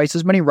than twice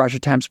as many rush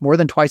attempts, more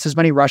than twice as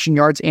many rushing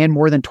yards, and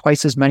more than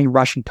twice as many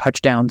rushing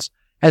touchdowns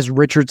as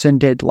Richardson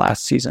did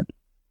last season.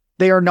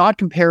 They are not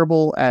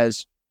comparable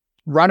as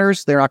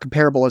runners. They're not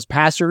comparable as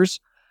passers.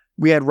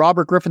 We had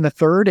Robert Griffin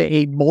III,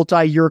 a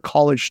multi-year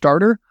college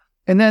starter.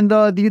 And then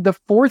the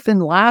 4th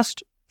and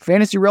last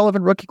fantasy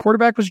relevant rookie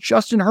quarterback was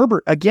Justin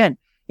Herbert. Again,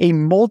 a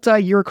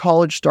multi-year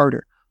college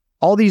starter.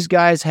 All these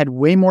guys had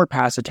way more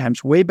pass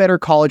attempts, way better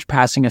college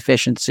passing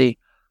efficiency.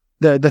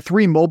 The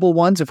 3 mobile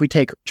ones, if we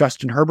take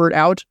Justin Herbert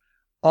out,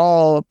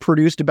 all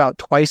produced about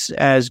twice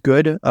as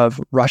good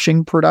of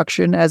rushing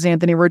production as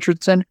Anthony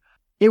Richardson.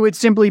 It would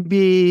simply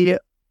be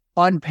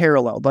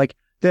unparalleled. Like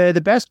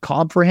the best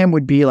comp for him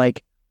would be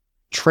like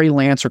Trey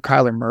Lance or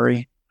Kyler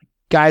Murray,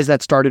 guys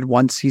that started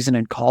 1 season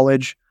in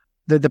college.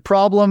 The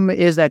problem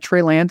is that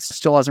Trey Lance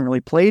still hasn't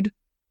really played,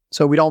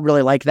 so we don't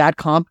really like that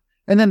comp.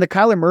 And then the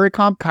Kyler Murray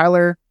comp,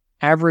 Kyler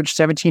averaged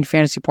 17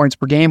 fantasy points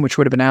per game, which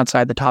would have been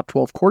outside the top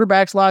 12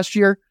 quarterbacks last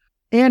year.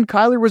 And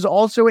Kyler was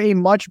also a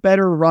much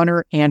better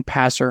runner and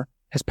passer.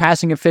 His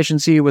passing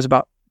efficiency was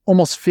about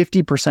almost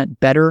 50%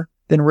 better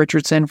than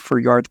Richardson for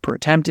yards per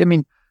attempt. I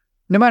mean,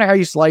 no matter how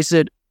you slice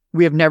it,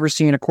 we have never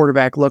seen a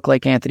quarterback look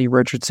like Anthony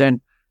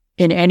Richardson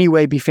in any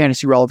way be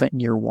fantasy relevant in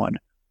year 1.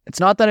 It's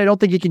not that I don't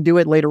think he can do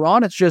it later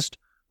on. It's just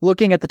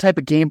looking at the type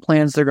of game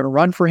plans they're going to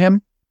run for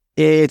him.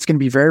 It's going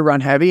to be very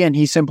run heavy, and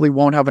he simply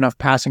won't have enough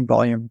passing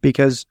volume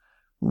because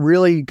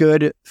really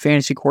good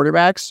fantasy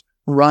quarterbacks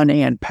run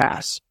and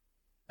pass.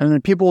 And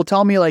then people will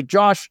tell me like,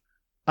 Josh,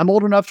 I'm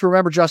old enough to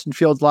remember Justin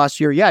Fields last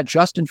year. Yeah,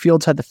 Justin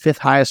Fields had the 5th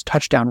highest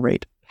touchdown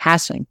rate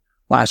passing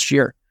last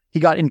year. He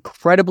got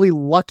incredibly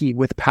lucky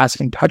with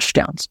passing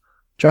touchdowns.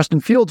 Justin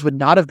Fields would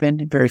not have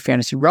been very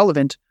fantasy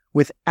relevant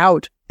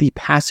without the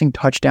passing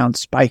touchdown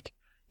spike.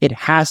 It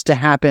has to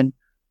happen.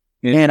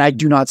 Yeah. And I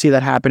do not see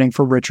that happening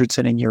for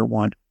Richardson in year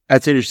 1.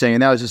 That's interesting.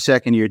 And that was the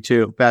second year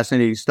too.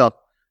 Fascinating stuff.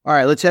 All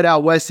right, let's head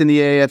out west in the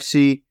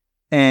AFC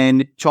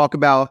and talk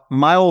about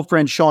my old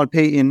friend Sean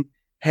Payton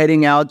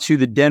heading out to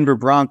the Denver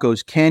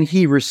Broncos. Can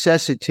he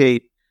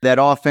resuscitate that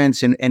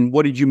offense? And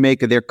what did you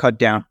make of their cut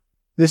down?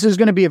 This is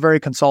going to be a very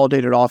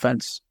consolidated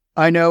offense.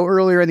 I know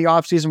earlier in the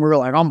offseason, we were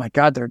like, oh my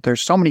God,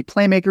 there's so many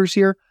playmakers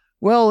here.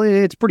 Well,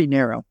 it's pretty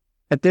narrow.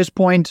 At this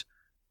point,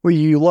 where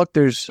you look,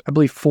 there's, I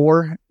believe,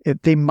 4.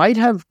 They might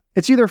have,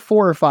 it's either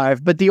 4 or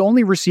 5, but the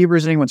only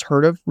receivers anyone's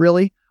heard of,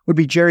 really, would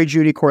be Jerry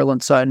Jeudy,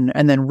 Cortland Sutton,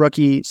 and then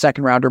rookie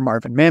second-rounder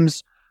Marvin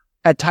Mims.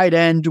 At tight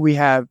end, we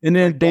have... And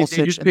then they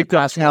just picked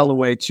up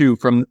Callaway, too,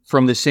 from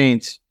the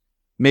Saints.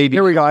 Maybe.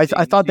 There we go. I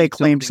thought they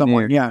claimed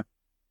someone, there.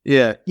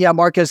 Yeah. Yeah,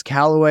 Marquez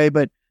Callaway,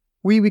 but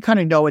we kind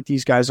of know what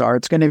these guys are.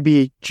 It's going to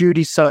be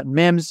Jeudy, Sutton,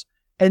 Mims.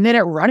 And then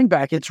at running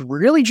back, it's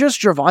really just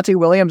Javonte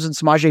Williams and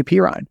Samaje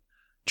Perine.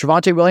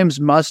 Javonte Williams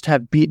must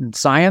have beaten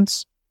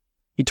science.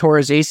 He tore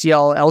his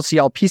ACL,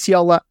 LCL,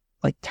 PCL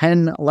like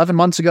 10, 11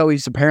 months ago.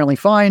 He's apparently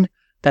fine.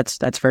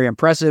 That's very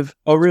impressive.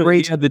 Oh, really?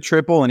 Great. He had the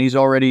triple and he's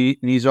already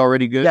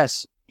good?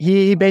 Yes.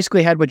 He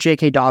basically had what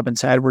J.K.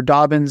 Dobbins had, where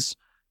Dobbins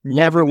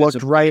never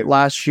looked right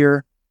last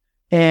year.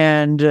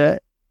 And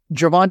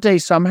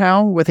Javonte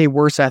somehow, with a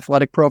worse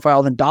athletic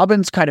profile than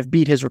Dobbins, kind of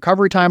beat his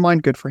recovery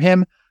timeline. Good for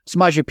him.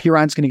 Samaje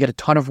Perine's going to get a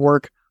ton of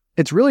work.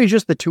 It's really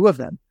just the two of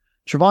them.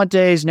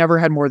 Javonte's never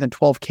had more than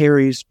 12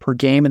 carries per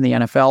game in the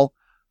NFL.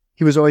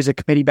 He was always a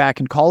committee back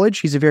in college.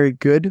 He's a very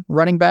good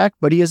running back,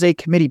 but he is a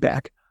committee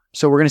back.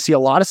 So we're going to see a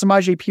lot of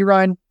Samaje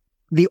Perine.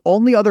 The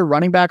only other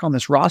running back on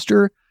this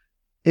roster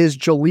is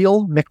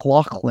Jaleel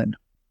McLaughlin.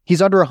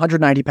 He's under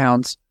 190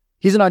 pounds.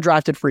 He's an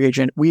undrafted free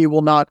agent. We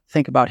will not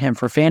think about him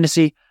for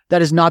fantasy.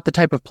 That is not the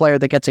type of player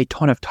that gets a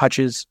ton of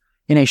touches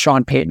in a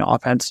Sean Payton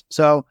offense.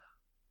 So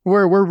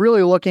we're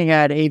really looking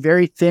at a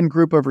very thin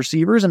group of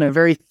receivers and a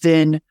very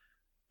thin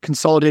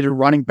consolidated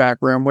running back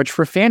room, which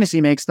for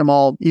fantasy makes them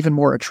all even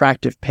more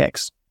attractive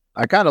picks.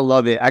 I kind of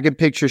love it. I can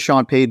picture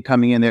Sean Payton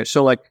coming in there.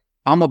 So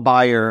I'm a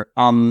buyer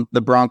on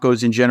the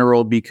Broncos in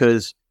general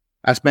because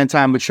I spent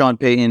time with Sean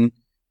Payton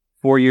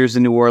 4 years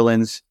in New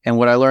Orleans. And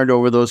what I learned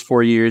over those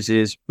 4 years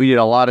is we did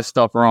a lot of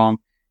stuff wrong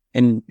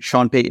and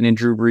Sean Payton and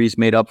Drew Brees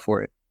made up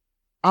for it.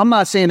 I'm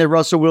not saying that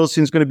Russell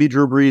Wilson's going to be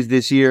Drew Brees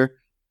this year.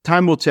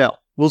 Time will tell.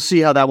 We'll see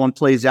how that one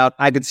plays out.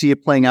 I could see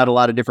it playing out a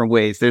lot of different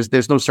ways.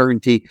 There's no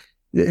certainty.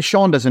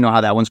 Sean doesn't know how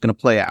that one's going to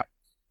play out.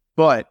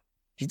 But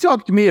he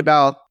talked to me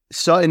about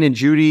Sutton and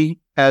Jeudy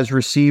as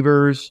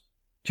receivers,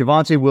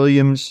 Javonte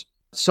Williams,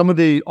 some of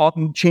the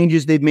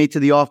changes they've made to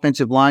the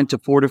offensive line to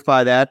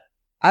fortify that.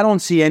 I don't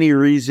see any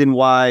reason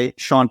why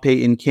Sean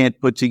Payton can't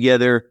put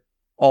together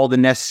all the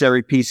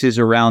necessary pieces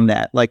around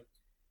that.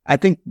 I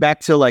think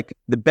back to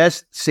the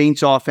best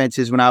Saints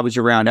offenses when I was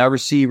around. Our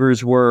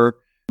receivers were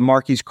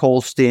Marquise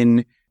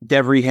Colston,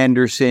 Devery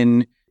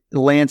Henderson,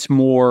 Lance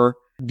Moore.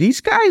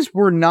 These guys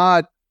were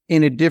not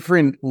in a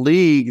different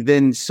league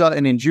than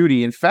Sutton and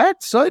Jeudy. In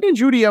fact, Sutton and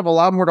Jeudy have a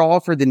lot more to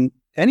offer than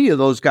any of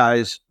those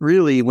guys,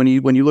 really, when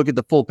you look at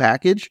the full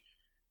package.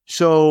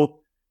 So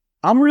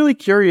I'm really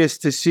curious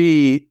to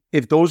see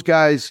if those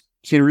guys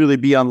can really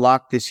be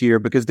unlocked this year,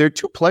 because they're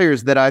two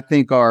players that I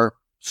think are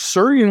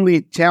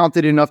certainly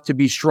talented enough to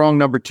be strong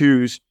number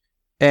twos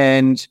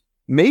and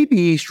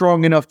maybe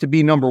strong enough to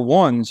be number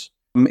ones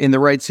in the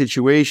right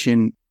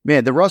situation.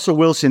 Man, the Russell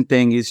Wilson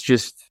thing is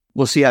just,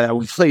 we'll see how that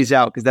one plays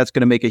out, because that's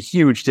going to make a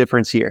huge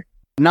difference here.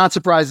 Not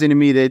surprising to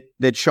me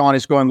that Sean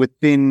is going with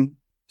thin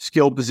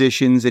skill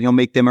positions and he'll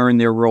make them earn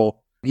their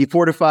role. He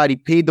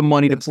paid the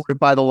money to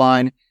fortify the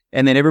line,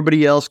 and then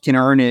everybody else can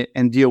earn it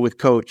and deal with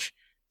coach.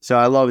 So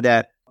I love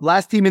that.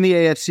 Last team in the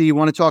AFC,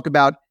 want to talk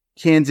about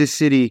Kansas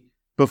City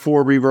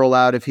before we roll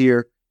out of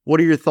here. What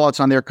are your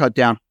thoughts on their cut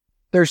down?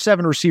 There's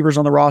 7 receivers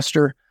on the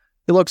roster.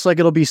 It looks like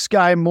it'll be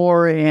Sky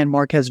Moore and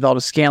Marquez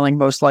Valdes-Scantling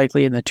most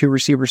likely in the 2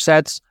 receiver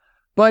sets.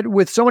 But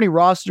with so many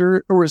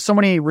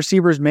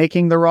receivers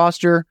making the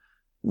roster,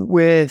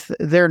 with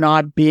there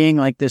not being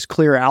this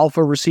clear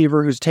alpha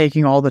receiver who's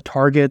taking all the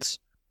targets,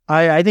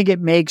 I think it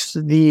makes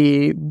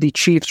the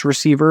Chiefs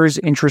receivers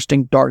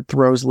interesting dart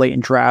throws late in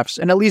drafts,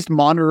 and at least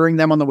monitoring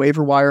them on the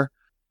waiver wire.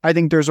 I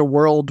think there's a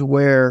world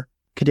where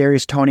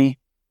Kadarius Toney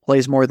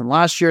plays more than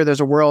last year. There's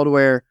a world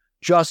where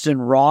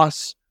Justin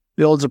Ross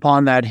builds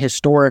upon that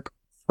historic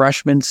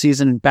freshman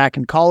season back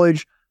in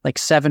college,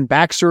 7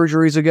 back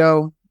surgeries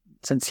ago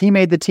since he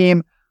made the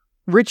team.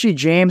 Richie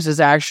James has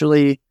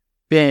actually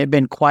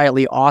been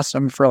quietly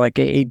awesome for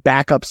a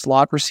backup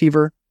slot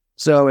receiver.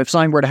 So if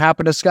something were to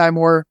happen to Sky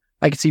Moore,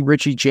 I could see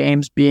Richie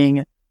James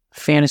being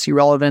fantasy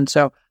relevant.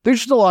 So there's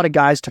just a lot of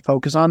guys to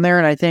focus on there.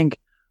 And I think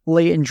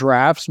late in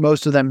drafts,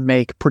 most of them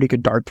make pretty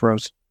good dart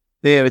throws.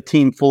 They have a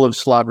team full of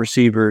slot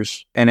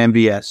receivers and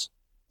MVS.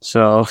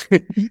 So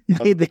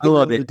I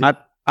love it.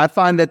 I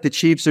find that the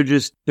Chiefs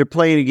they're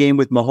playing a game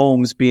with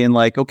Mahomes being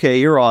like, okay,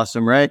 you're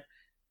awesome, right?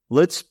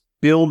 Let's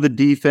build the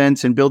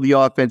defense and build the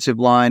offensive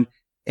line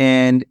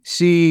and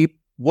see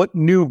what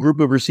new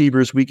group of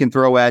receivers we can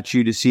throw at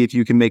you to see if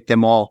you can make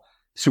them all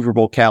Super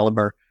Bowl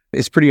caliber.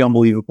 It's pretty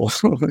unbelievable.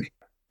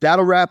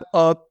 That'll wrap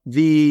up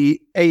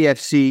the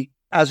AFC.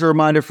 As a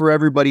reminder for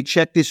everybody,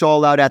 check this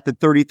all out at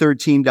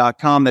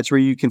the33rdteam.com. That's where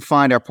you can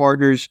find our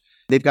partners.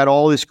 They've got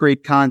all this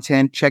great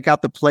content. Check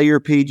out the player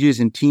pages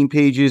and team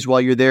pages while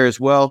you're there as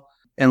well.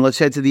 And let's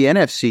head to the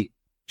NFC.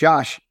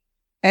 Josh,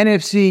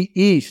 NFC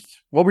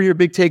East, what were your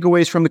big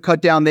takeaways from the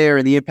cut down there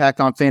and the impact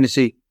on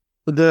fantasy?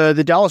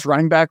 The Dallas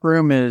running back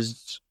room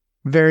is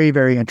very,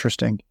 very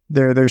interesting.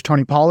 There's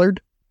Tony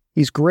Pollard.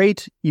 He's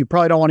great. You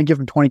probably don't want to give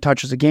him 20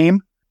 touches a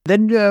game.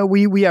 Then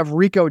we have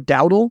Rico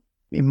Dowdle,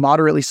 a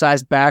moderately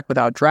sized back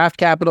without draft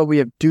capital. We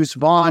have Deuce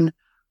Vaughn,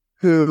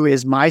 who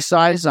is my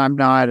size. I'm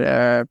not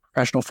a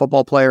professional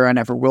football player. I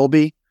never will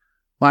be.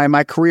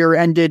 My career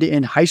ended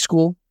in high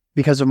school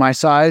because of my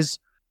size.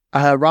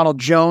 Ronald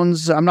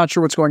Jones, I'm not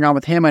sure what's going on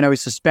with him. I know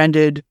he's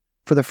suspended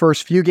for the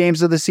first few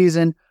games of the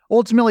season.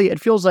 Ultimately, it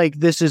feels like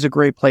this is a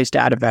great place to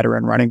add a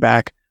veteran running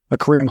back a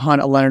Kareem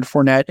Hunt, a Leonard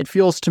Fournette. It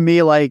feels to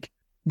me like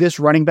this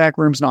running back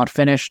room's not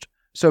finished.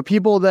 So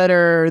people that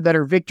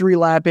are victory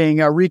lapping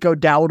Rico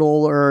Dowdle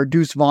or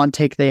Deuce Vaughn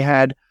take they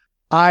had,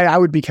 I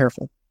would be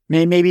careful.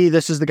 Maybe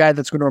this is the guy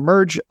that's going to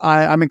emerge.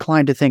 I'm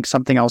inclined to think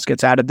something else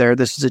gets added there.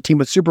 This is a team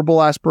with Super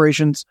Bowl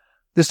aspirations.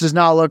 This does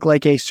not look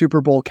like a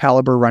Super Bowl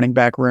caliber running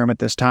back room at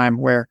this time,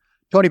 where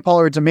Tony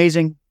Pollard's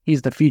amazing.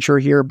 He's the feature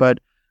here, but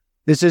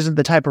this isn't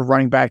the type of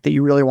running back that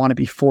you really want to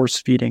be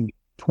force-feeding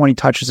 20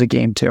 touches a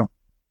game to.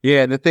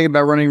 Yeah, the thing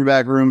about running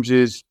back rooms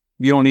is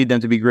you don't need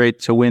them to be great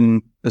to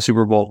win the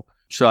Super Bowl.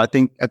 So I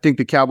think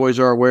the Cowboys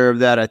are aware of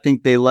that. I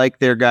think they like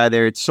their guy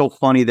there. It's so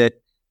funny that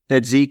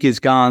Zeke is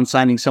gone,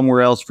 signing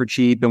somewhere else for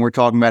cheap, and we're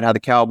talking about how the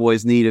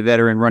Cowboys need a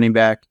veteran running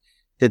back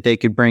that they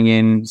could bring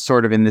in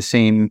sort of in the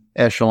same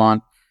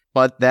echelon.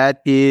 But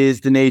that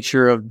is the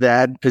nature of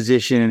that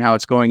position and how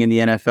it's going in the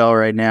NFL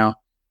right now.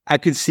 I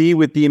could see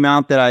with the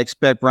amount that I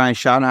expect Brian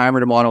Schottenheimer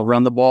to want to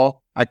run the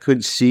ball, I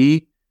could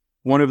see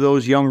one of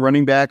those young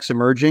running backs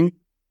emerging,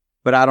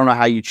 but I don't know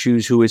how you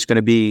choose who it's going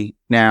to be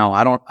now.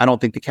 I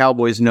don't think the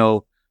Cowboys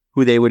know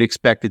who they would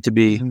expect it to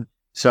be. Mm-hmm.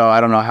 So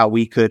I don't know how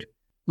we could.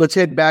 Let's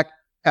head back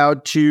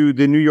out to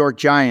the New York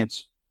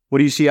Giants. What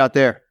do you see out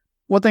there?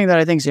 One thing that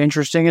I think is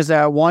interesting is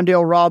that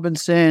Wan'Dale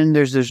Robinson,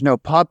 there's no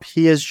pup.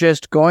 He is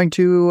just going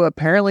to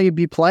apparently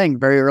be playing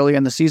very early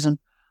in the season.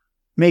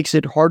 Makes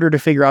it harder to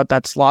figure out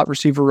that slot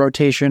receiver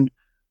rotation.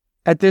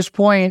 At this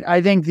point,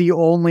 I think the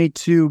only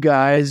two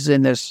guys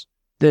in this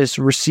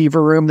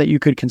receiver room that you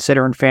could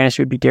consider in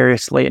fantasy would be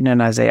Darius Slayton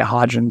and Isaiah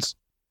Hodgins.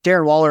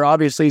 Darren Waller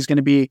obviously is going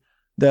to be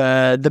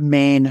the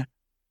main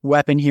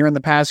weapon here in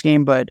the pass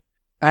game, but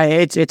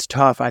it's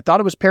tough. I thought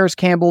it was Paris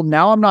Campbell.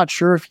 Now I'm not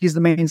sure if he's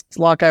the main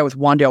slot guy with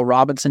Wan'Dale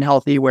Robinson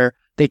healthy, where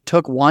they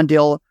took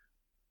Wan'Dale.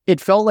 It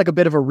felt like a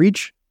bit of a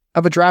reach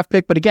of a draft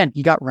pick, but again,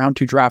 he got round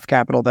 2 draft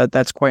capital.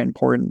 That's quite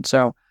important.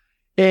 So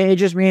it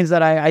just means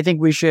that I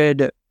think we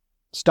should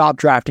stop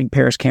drafting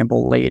Paris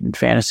Campbell late in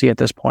fantasy at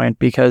this point,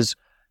 because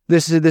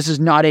this is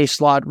not a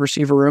slot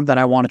receiver room that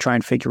I want to try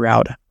and figure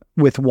out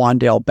with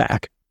Wan'Dale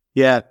back.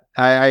 Yeah,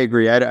 I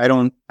agree. I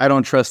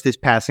don't trust this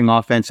passing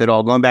offense at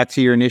all. Going back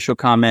to your initial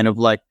comment of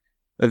like,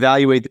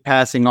 evaluate the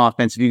passing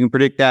offense. If you can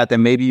predict that,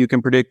 then maybe you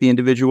can predict the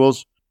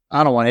individuals.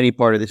 I don't want any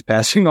part of this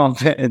passing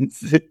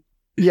offense.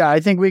 Yeah, I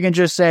think we can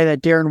just say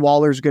that Darren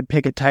Waller's a good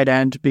pick at tight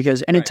end,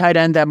 because any tight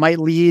end that might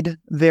lead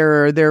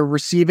their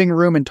receiving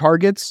room in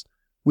targets,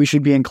 we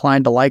should be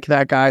inclined to like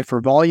that guy for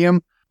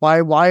volume.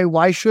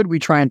 Why should we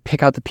try and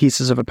pick out the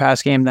pieces of a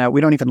pass game that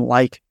we don't even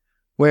like?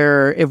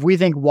 Where if we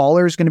think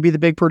Waller's going to be the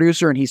big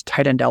producer and he's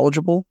tight end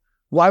eligible,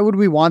 why would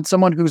we want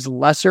someone who's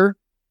lesser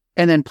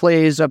and then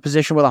plays a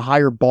position with a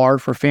higher bar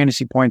for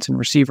fantasy points and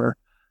receiver?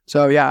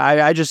 So yeah,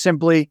 I just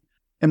simply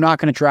am not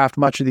going to draft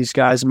much of these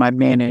guys in my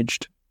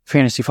managed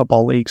fantasy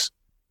football leagues.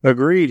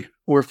 Agreed.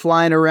 We're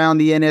flying around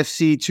the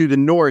NFC to the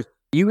north.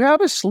 You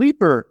have a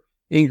sleeper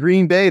in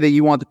Green Bay that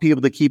you want the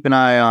people to keep an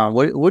eye on.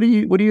 What do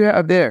you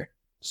have there?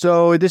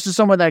 So this is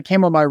someone that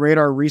came on my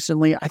radar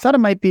recently. I thought it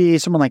might be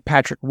someone like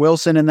Patrick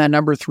Wilson in that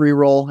number 3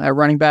 role at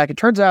running back. It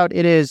turns out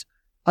it is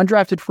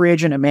undrafted free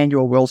agent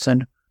Emmanuel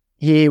Wilson.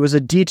 He was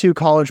a D2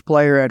 college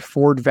player at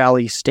Ford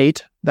Valley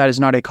State. That is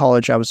not a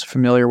college I was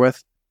familiar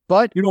with.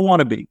 But you don't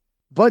want to be.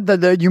 But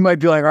you might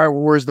be like, all right,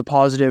 well, where's the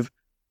positive?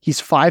 He's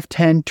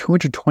 5'10",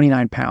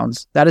 229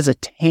 pounds. That is a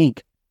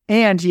tank.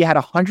 And he had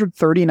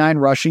 139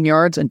 rushing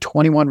yards and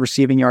 21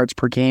 receiving yards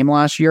per game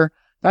last year.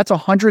 That's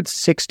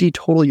 160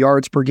 total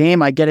yards per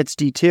game. I get it's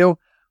D2,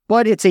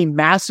 but it's a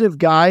massive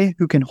guy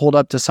who can hold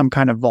up to some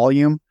kind of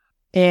volume.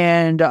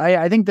 And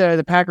I think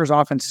the Packers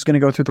offense is going to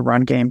go through the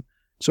run game.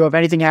 So if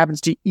anything happens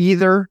to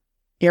either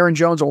Aaron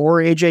Jones or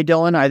A.J.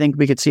 Dillon, I think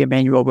we could see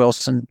Emmanuel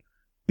Wilson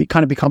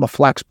become a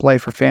flex play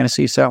for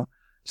fantasy. So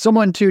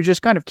someone to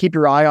just kind of keep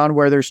your eye on,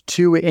 where there's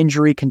 2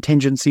 injury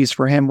contingencies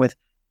for him with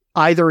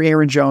either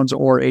Aaron Jones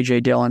or A.J.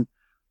 Dillon.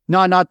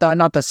 Not the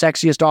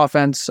sexiest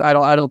offense. I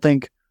don't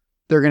think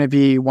they're going to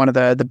be one of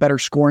the better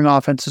scoring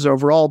offenses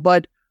overall,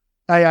 but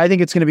I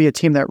think it's going to be a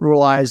team that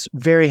relies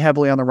very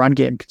heavily on the run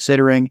game,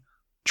 considering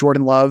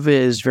Jordan Love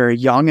is very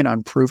young and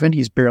unproven.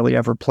 He's barely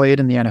ever played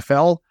in the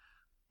NFL.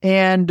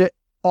 And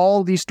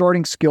all these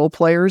starting skill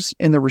players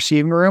in the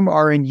receiving room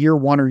are in year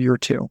 1 or year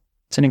 2.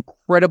 It's an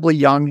incredibly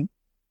young,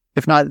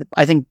 if not,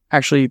 I think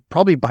actually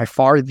probably by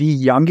far the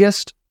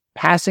youngest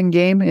passing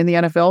game in the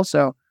NFL.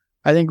 So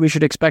I think we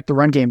should expect the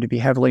run game to be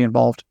heavily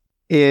involved.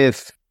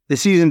 If the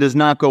season does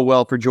not go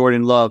well for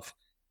Jordan Love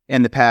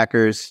and the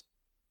Packers,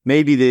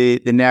 maybe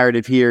the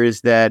narrative here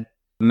is that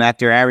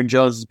after Aaron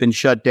Jones has been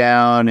shut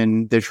down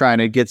and they're trying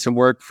to get some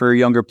work for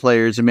younger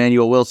players,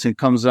 Emmanuel Wilson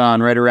comes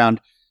on right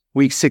around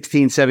week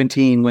 16,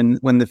 17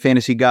 when the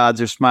fantasy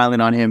gods are smiling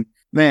on him.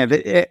 Man,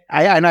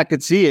 I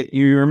could see it.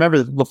 You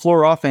remember the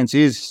LaFleur offense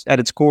is at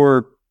its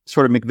core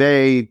sort of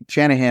McVay,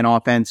 Shanahan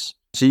offense.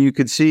 So you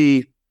could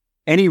see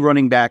any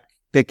running back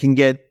that can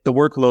get the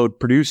workload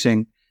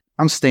producing.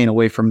 I'm staying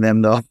away from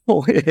them, though.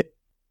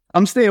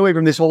 I'm staying away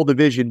from this whole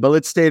division, but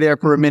let's stay there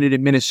for a minute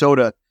in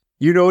Minnesota.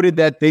 You noted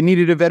that they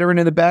needed a veteran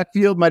in the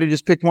backfield, might have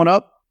just picked one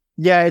up.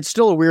 Yeah, it's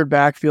still a weird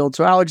backfield.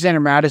 So Alexander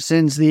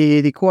Madison's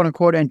the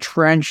quote-unquote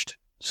entrenched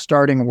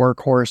starting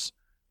workhorse.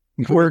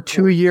 For a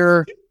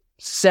 2-year,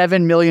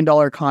 $7 million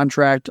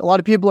contract. A lot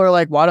of people are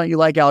like, why don't you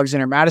like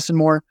Alexander Madison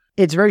more?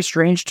 It's very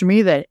strange to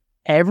me that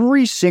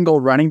every single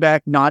running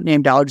back not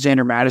named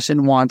Alexander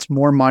Madison wants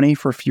more money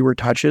for fewer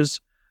touches.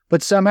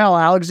 But somehow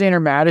Alexander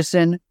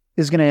Madison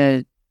is going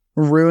to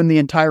ruin the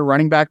entire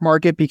running back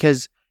market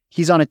because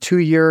he's on a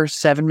 2-year,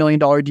 $7 million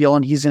deal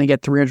and he's going to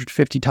get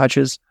 350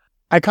 touches.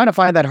 I kind of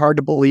find that hard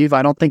to believe.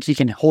 I don't think he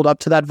can hold up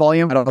to that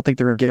volume. I don't think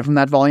they're going to give him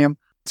that volume.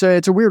 So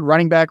it's a weird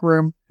running back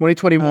room.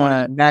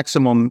 2021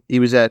 maximum, he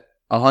was at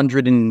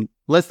 100 and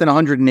less than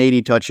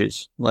 180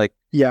 touches.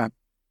 Yeah.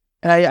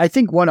 And I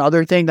think one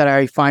other thing that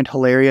I find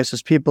hilarious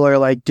is people are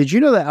like, did you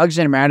know that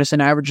Alexander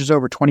Madison averages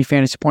over 20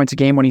 fantasy points a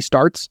game when he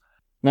starts?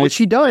 Which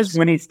he does.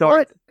 When he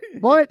starts.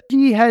 But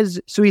he's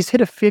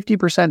hit a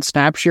 50%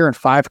 snap share in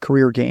 5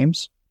 career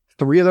games.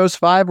 3 of those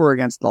 5 were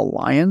against the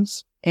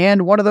Lions,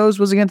 and 1 of those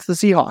was against the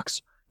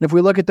Seahawks. And if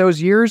we look at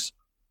those years,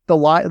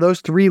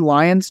 those 3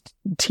 Lions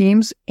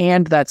teams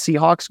and that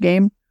Seahawks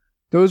game,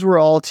 those were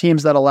all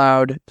teams that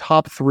allowed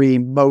top 3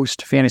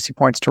 most fantasy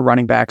points to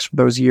running backs for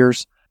those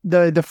years.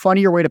 The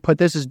funnier way to put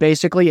this is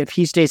basically if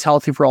he stays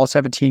healthy for all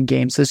 17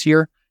 games this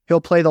year,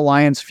 he'll play the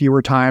Lions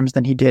fewer times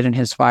than he did in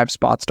his 5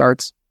 spot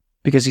starts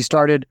because he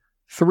started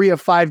 3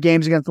 of 5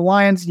 games against the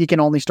Lions. He can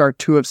only start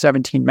 2 of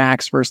 17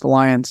 max versus the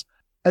Lions.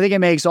 I think it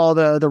makes all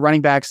the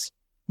running backs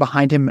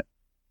behind him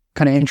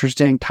kind of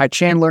interesting. Ty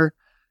Chandler,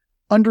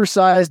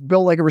 undersized,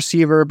 built like a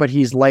receiver, but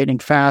he's lightning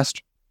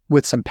fast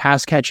with some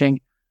pass catching.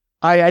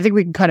 I think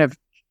we can kind of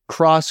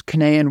cross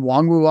Kane and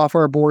Nwangwu off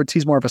our boards.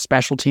 He's more of a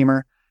special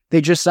teamer. They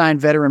just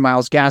signed veteran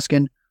Myles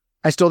Gaskin.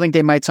 I still think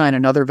they might sign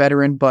another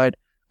veteran, but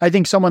I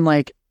think someone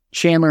like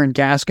Chandler and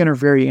Gaskin are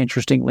very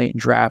interesting late in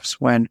drafts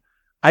when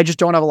I just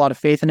don't have a lot of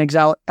faith in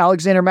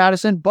Alexander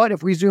Madison. But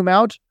if we zoom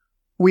out,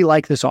 we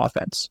like this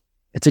offense.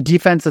 It's a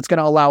defense that's going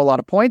to allow a lot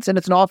of points, and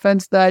it's an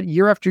offense that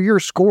year after year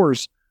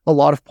scores a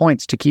lot of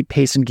points to keep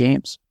pace in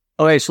games.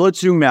 Okay, so let's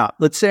zoom out.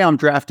 Let's say I'm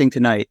drafting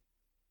tonight,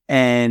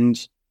 and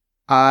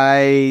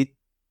I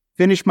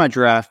finish my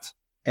draft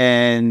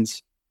and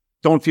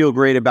don't feel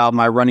great about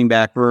my running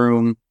back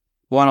room,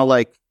 want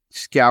to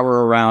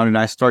scour around, and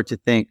I start to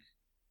think,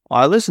 well,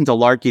 I listened to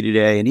Larky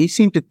today, and he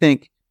seemed to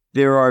think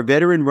there are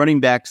veteran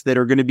running backs that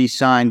are going to be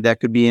signed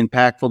that could be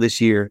impactful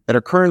this year that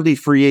are currently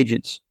free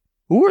agents.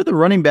 Who are the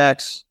running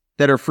backs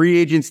that are free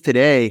agents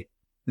today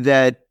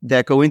that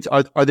go into,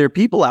 are there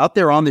people out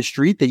there on the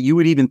street that you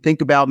would even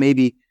think about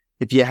maybe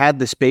if you had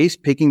the space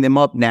picking them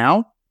up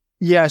now?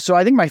 Yeah, so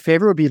I think my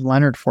favorite would be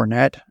Leonard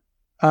Fournette.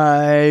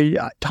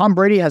 Tom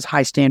Brady has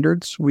high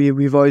standards.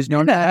 We've always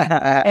known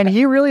that. And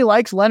he really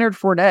likes Leonard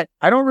Fournette.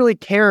 I don't really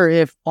care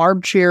if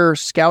armchair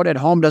scout at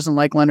home doesn't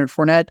like Leonard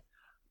Fournette.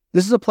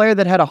 This is a player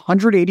that had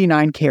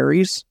 189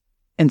 carries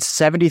and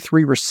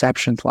 73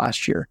 receptions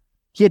last year.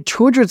 He had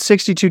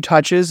 262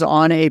 touches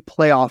on a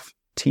playoff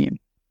team.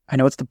 I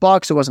know it's the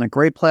Bucs. It wasn't a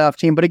great playoff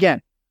team, but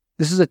again,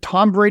 this is a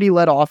Tom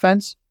Brady-led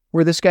offense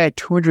where this guy had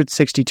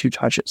 262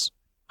 touches.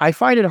 I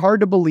find it hard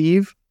to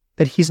believe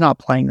that he's not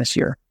playing this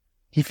year.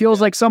 He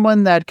feels like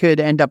someone that could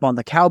end up on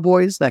the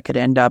Cowboys, that could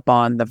end up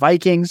on the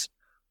Vikings.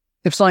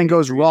 If something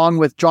goes wrong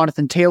with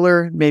Jonathan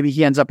Taylor, maybe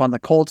he ends up on the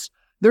Colts.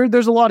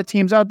 There's a lot of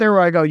teams out there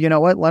where I go, you know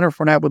what? Leonard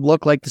Fournette would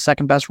look like the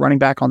second best running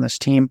back on this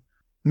team.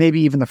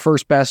 Maybe even the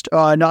first best.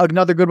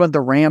 Another good one,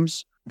 the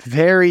Rams.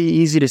 Very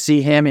easy to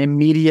see him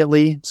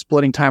immediately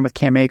splitting time with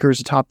Cam Akers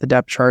atop the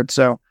depth chart.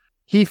 So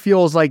he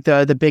feels like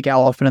the big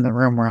elephant in the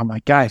room where I'm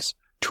like, guys,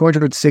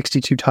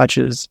 262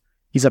 touches.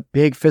 He's a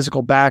big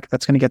physical back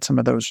that's going to get some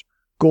of those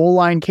goal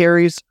line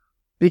carries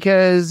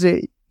because,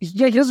 he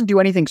doesn't do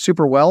anything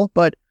super well,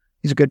 but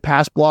he's a good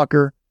pass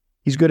blocker.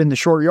 He's good in the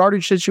short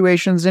yardage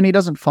situations, and he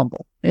doesn't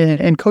fumble.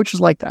 And coaches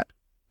like that.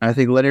 I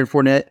think Leonard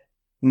Fournette,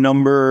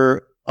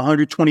 number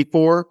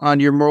 124 on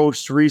your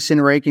most recent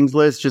rankings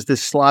list, just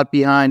this slot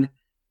behind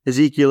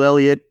Ezekiel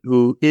Elliott,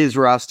 who is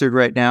rostered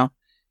right now.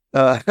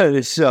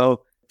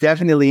 So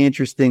definitely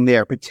interesting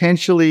there.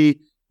 Potentially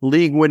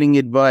league-winning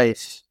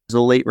advice. There's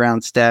a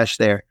late-round stash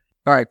there.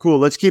 All right, cool.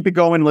 Let's keep it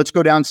going. Let's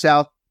go down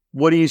south.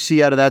 What do you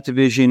see out of that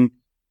division?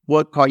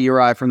 What caught your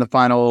eye from the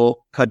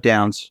final cut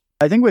downs?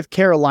 I think with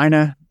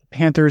Carolina,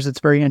 Panthers, it's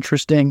very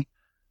interesting.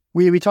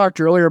 We talked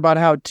earlier about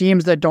how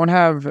teams that don't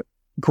have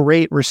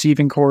great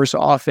receiving cores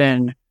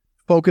often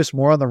focus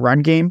more on the run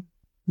game.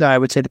 I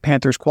would say the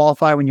Panthers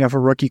qualify when you have a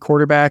rookie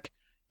quarterback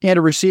and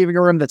a receiving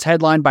room that's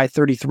headlined by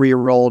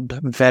 33-year-old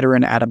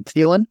veteran Adam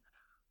Thielen.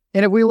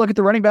 And if we look at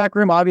the running back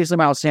room, obviously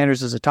Miles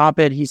Sanders is atop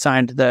it. He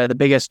signed the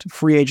biggest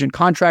free agent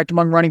contract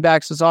among running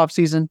backs this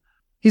offseason.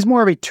 He's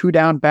more of a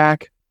two-down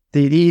back.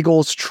 The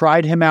Eagles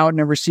tried him out in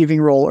a receiving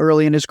role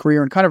early in his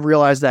career and kind of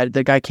realized that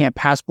the guy can't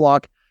pass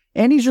block.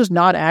 And he's just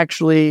not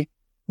actually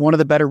one of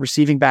the better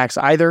receiving backs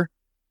either.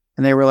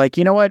 And they were like,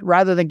 you know what?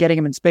 Rather than getting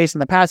him in space in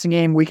the passing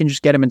game, we can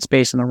just get him in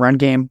space in the run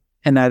game.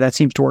 And that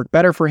seems to work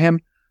better for him.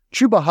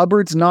 Chuba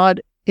Hubbard's not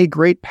a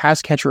great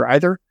pass catcher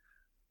either.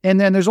 And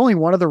then there's only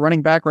one other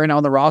running back right now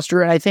on the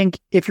roster. And I think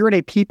if you're in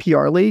a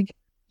PPR league,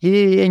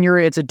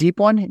 It's a deep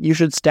one. You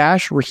should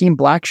stash Raheem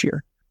Blackshear.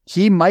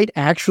 He might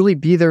actually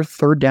be their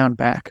third down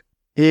back.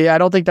 I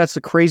don't think that's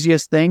the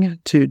craziest thing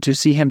to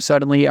see him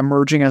suddenly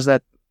emerging as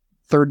that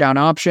third down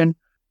option.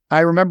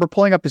 I remember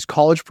pulling up his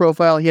college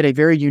profile. He had a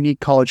very unique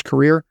college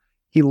career.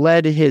 He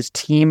led his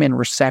team in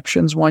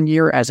receptions one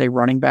year as a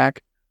running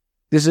back.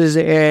 This is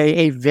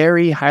a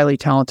very highly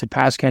talented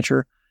pass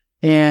catcher.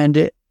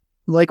 And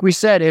like we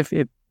said, if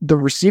the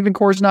receiving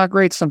core is not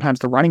great, sometimes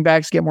the running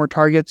backs get more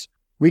targets.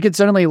 We could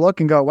suddenly look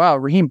and go, wow,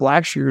 Raheem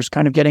Blackshear is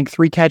kind of getting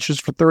 3 catches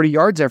for 30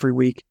 yards every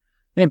week.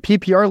 And in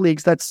PPR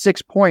leagues, that's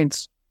 6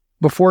 points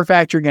before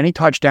factoring any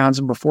touchdowns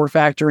and before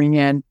factoring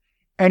in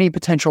any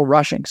potential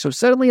rushing. So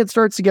suddenly it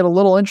starts to get a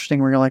little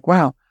interesting where you're like,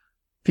 wow,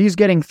 if he's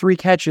getting 3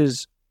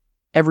 catches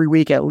every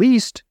week at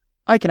least,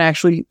 I can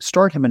actually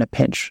start him in a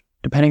pinch,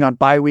 depending on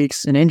bye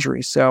weeks and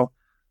injuries. So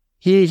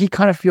he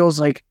kind of feels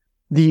like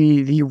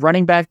the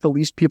running back the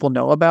least people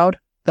know about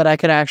that I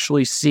could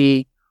actually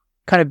see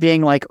kind of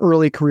being like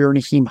early career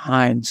Nyheim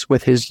Hines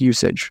with his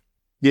usage.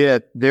 Yeah,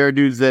 there are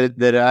dudes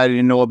that I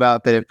didn't know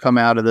about that have come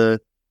out of the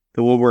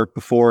woodwork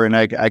before, and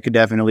I could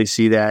definitely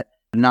see that.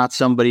 Not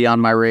somebody on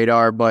my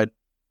radar, but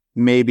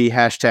maybe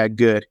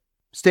 #good.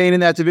 Staying in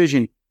that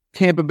division,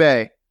 Tampa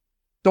Bay.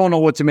 Don't know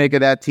what to make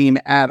of that team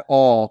at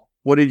all.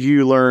 What did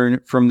you learn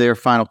from their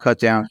final cut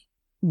down?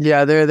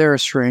 Yeah, they're a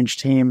strange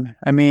team.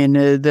 I mean,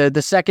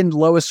 the second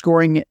lowest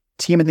scoring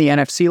team in the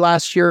NFC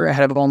last year,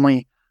 ahead of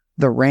only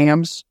the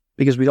Rams,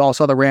 because we all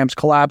saw the Rams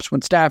collapse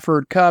when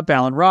Stafford, Kupp,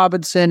 Allen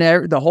Robinson,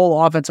 the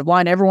whole offensive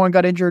line, everyone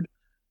got injured.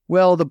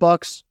 Well, the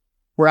Bucs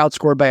were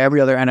outscored by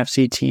every other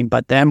NFC team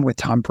but them. With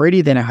Tom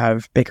Brady, they now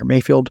have Baker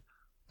Mayfield.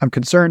 I'm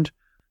concerned.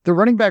 The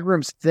running back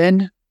room's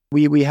thin.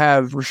 We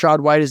have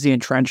Rachaad White as the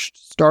entrenched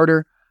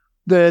starter.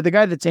 The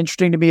guy that's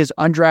interesting to me is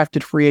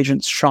undrafted free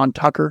agent Sean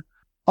Tucker.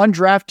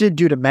 Undrafted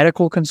due to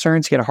medical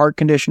concerns. He had a heart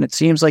condition. It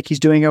seems like he's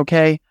doing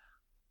okay.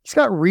 He's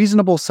got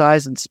reasonable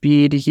size and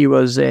speed. He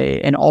was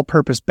an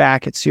all-purpose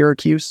back at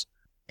Syracuse.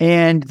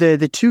 And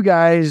the 2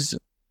 guys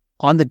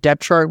on the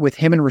depth chart with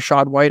him and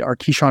Rachaad White are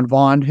Keyshawn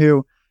Vaughn,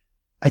 who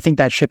I think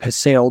that ship has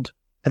sailed.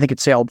 I think it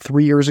sailed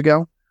 3 years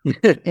ago.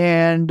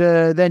 And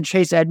then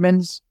Chase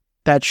Edmonds,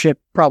 that ship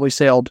probably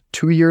sailed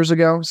 2 years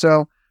ago.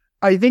 So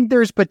I think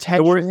there's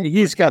potential.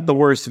 He's got the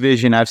worst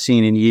vision I've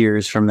seen in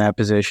years from that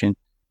position.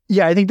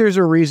 Yeah, I think there's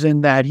a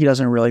reason that he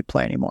doesn't really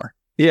play anymore.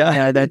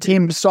 Yeah, that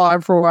team saw him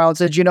for a while and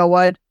said, you know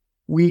what?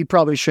 We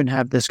probably shouldn't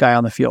have this guy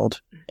on the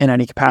field in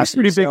any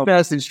capacity. He's pretty big,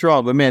 fast, and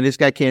strong, but man, this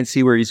guy can't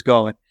see where he's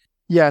going.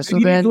 Yeah, so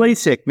maybe then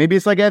LASIK. Maybe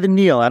it's like Evan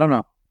Neal. I don't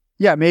know.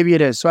 Yeah, maybe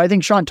it is. So I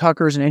think Sean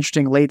Tucker is an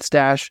interesting late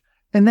stash.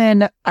 And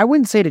then I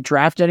wouldn't say to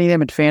draft any of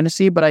them in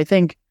fantasy, but I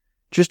think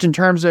just in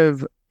terms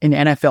of an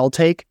NFL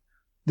take,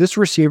 this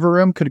receiver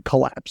room could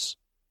collapse.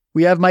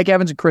 We have Mike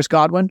Evans and Chris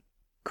Godwin.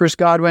 Chris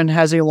Godwin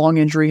has a long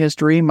injury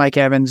history. Mike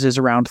Evans is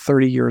around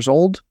 30 years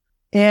old.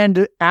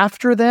 And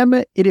after them,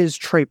 it is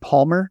Trey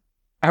Palmer.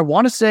 I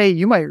want to say,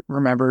 you might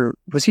remember,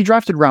 was he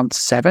drafted round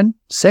 7,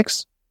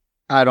 6?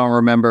 I don't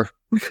remember.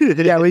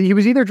 Yeah, he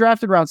was either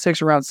drafted round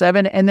 6 or round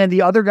 7. And then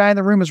the other guy in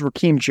the room is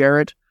Raheem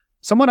Jarrett.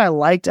 Someone I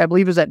liked, I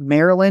believe, was at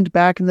Maryland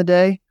back in the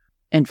day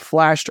and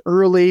flashed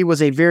early,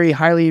 was a very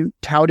highly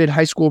touted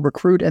high school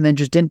recruit, and then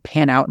just didn't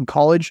pan out in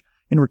college.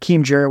 And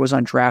Raheem Jarrett was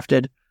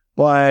undrafted,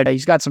 but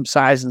he's got some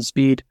size and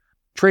speed.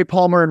 Trey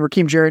Palmer and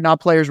Raheem Jarrett, not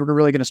players we're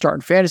really going to start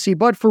in fantasy,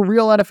 but for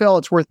real NFL,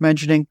 it's worth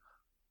mentioning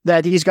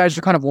that these guys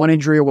are kind of one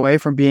injury away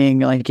from being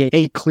like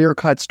a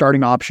clear-cut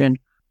starting option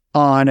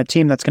on a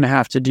team that's going to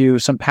have to do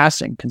some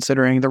passing,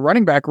 considering the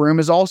running back room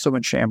is also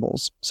in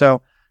shambles.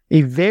 So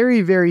a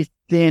very, very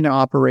thin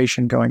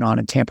operation going on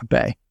in Tampa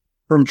Bay.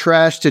 From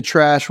trash to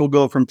trash, we'll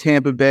go from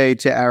Tampa Bay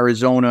to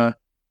Arizona.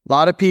 A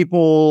lot of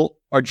people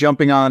are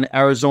jumping on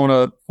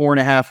Arizona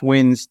 4.5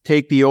 wins.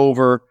 Take the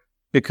over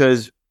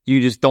because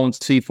you just don't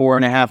see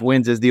 4.5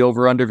 wins as the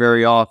over-under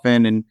very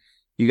often. And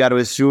you got to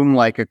assume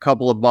like a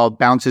couple of ball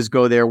bounces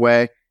go their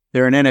way.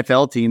 They're an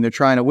NFL team. They're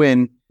trying to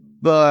win.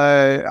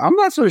 But I'm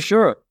not so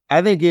sure.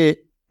 I think that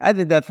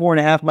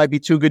 4.5 might be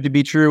too good to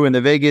be true. And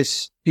the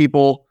Vegas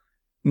people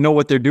know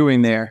what they're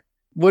doing there.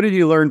 What did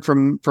you learn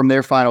from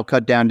their final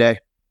cut down day?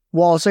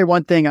 Well, I'll say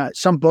one thing.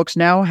 Some books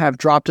now have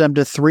dropped them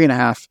to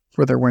 3.5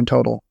 for their win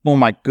total. Oh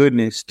my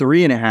goodness,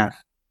 3.5.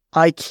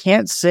 I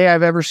can't say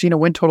I've ever seen a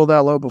win total that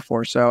low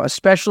before. So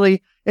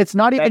especially, it's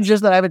not even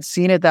just that I haven't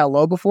seen it that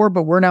low before,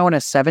 but we're now in a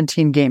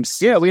 17-game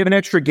season. Yeah, we have an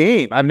extra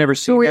game. I've never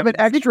seen. So we have an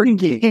extra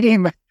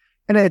game,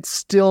 and it's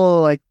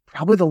still like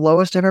probably the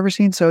lowest I've ever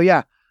seen. So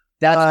yeah,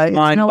 that's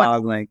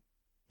mind-boggling.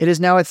 It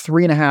is now at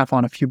 3.5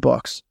 on a few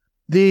books.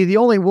 The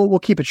only we'll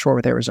keep it short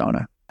with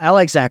Arizona. I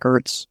like Zach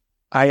Ertz.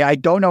 I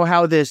don't know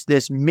how this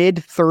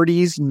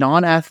mid-30s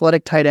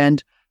non-athletic tight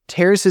end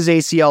tears his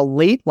ACL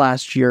late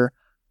last year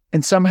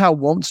and somehow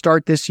won't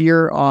start this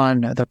year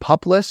on the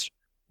PUP list.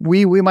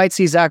 We might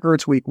see Zach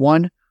Ertz week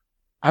 1.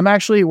 We're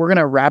going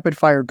to rapid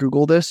fire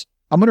Google this.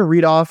 I'm going to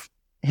read off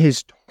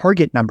his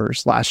target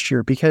numbers last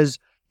year because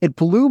it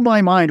blew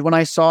my mind when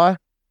I saw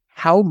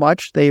how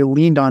much they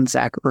leaned on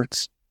Zach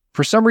Ertz.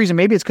 For some reason,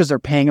 maybe it's because they're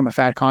paying him a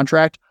fat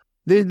contract.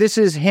 This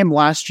is him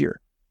last year.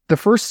 The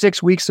first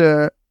 6 weeks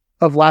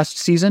of last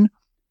season,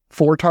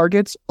 4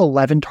 targets,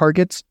 11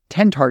 targets,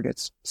 10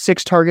 targets,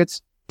 6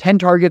 targets, 10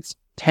 targets,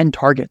 10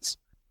 targets.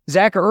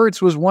 Zach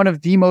Ertz was one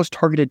of the most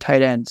targeted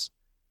tight ends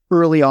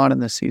early on in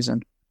this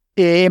season.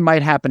 It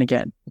might happen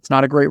again. It's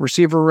not a great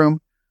receiver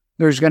room.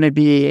 There's going to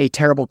be a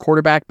terrible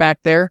quarterback back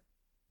there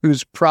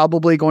who's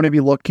probably going to be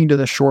looking to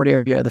the short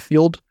area of the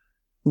field.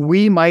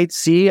 We might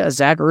see a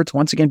Zach Ertz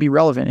once again be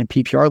relevant in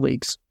PPR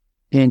leagues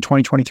in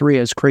 2023,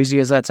 as crazy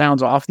as that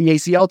sounds, off the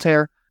ACL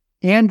tear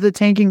and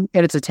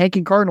it's a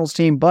tanking Cardinals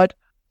team, but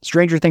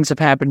stranger things have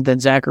happened than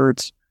Zach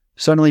Ertz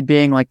suddenly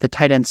being like the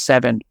tight end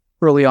 7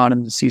 early on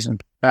in the season.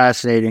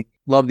 Fascinating.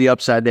 Love the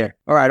upside there.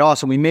 All right,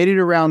 awesome. We made it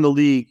around the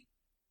league.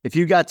 If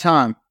you got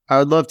time, I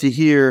would love to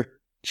hear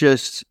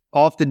just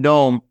off the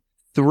dome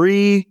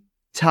 3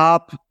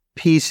 top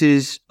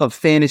pieces of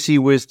fantasy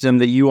wisdom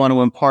that you want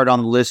to impart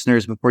on the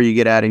listeners before you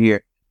get out of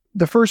here.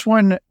 The first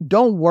one,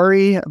 don't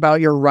worry about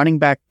your running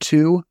back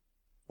 2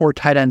 or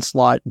tight end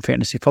slot in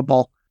fantasy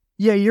football.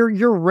 Yeah,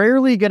 you're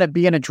rarely going to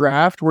be in a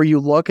draft where you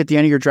look at the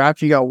end of your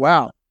draft and you go,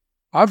 wow,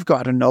 I've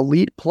got an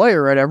elite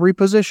player at every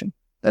position.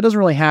 That doesn't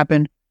really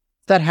happen.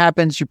 If that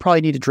happens, you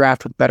probably need to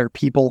draft with better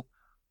people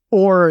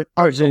or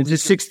it's a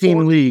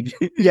 16 league.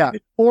 Yeah,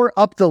 or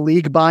up the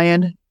league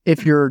buy-in.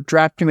 If you're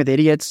drafting with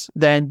idiots,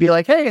 then be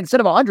like, hey, instead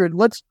of $100,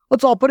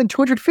 let's all put in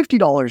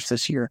 $250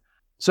 this year.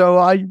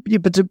 So,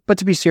 but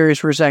to be serious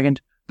for a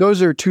second,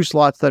 those are 2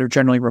 slots that are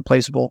generally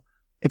replaceable.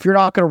 If you're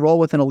not going to roll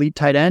with an elite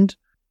tight end,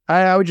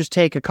 I would just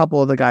take a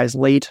couple of the guys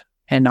late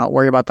and not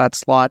worry about that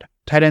slot.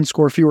 Tight ends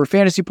score fewer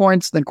fantasy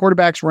points than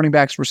quarterbacks, running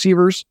backs,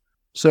 receivers.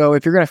 So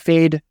if you're going to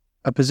fade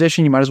a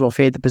position, you might as well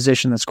fade the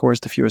position that scores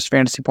the fewest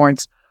fantasy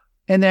points.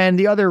 And then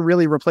the other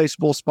really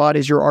replaceable spot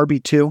is your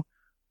RB2.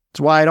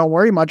 That's why I don't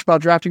worry much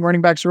about drafting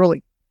running backs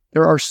early.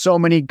 There are so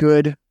many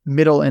good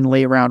middle and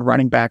late round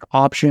running back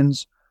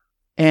options.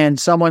 And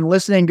someone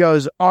listening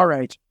goes, all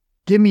right,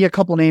 give me a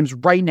couple names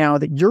right now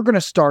that you're going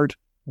to start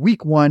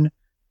week 1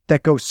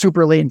 that go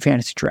super late in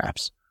fantasy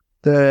drafts.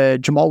 The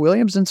Jamal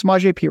Williams and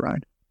Samaje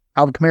Perine.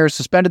 Alvin Kamara is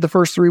suspended the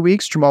first 3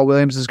 weeks. Jamal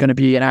Williams is going to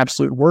be an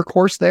absolute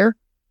workhorse there.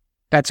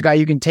 That's a guy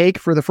you can take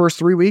for the first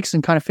 3 weeks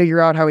and kind of figure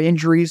out how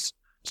injuries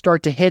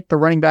start to hit the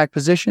running back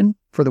position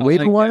for the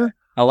waiver wire.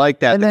 I like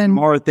that. And the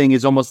Kamara thing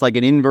is almost like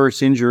an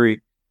inverse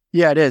injury.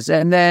 Yeah, it is.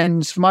 And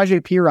then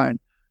Samaje Perine.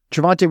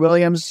 Javonte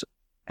Williams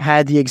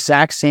had the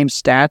exact same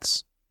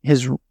stats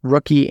his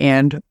rookie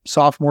and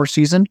sophomore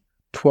season.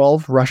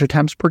 12 rush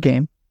attempts per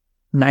game,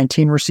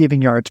 19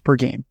 receiving yards per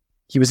game.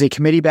 He was a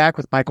committee back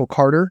with Michael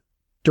Carter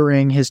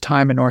during his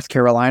time in North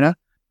Carolina.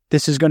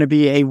 This is going to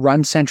be a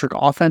run-centric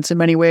offense in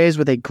many ways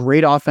with a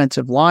great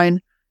offensive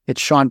line. It's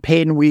Sean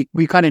Payton. We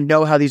kind of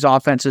know how these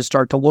offenses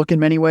start to look in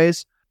many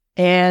ways.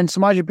 And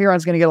Samaje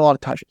Perine's going to get a lot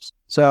of touches.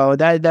 So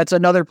that's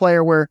another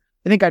player where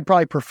I think I'd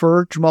probably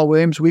prefer Jamal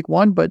Williams week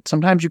 1, but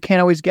sometimes you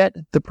can't always get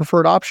the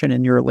preferred option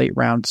in your late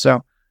round.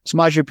 So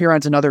Samaje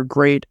Perine's another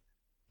great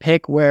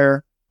pick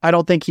where I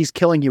don't think he's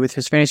killing you with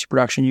his fantasy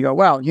production. You go,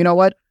 wow, you know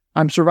what?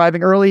 I'm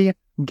surviving early.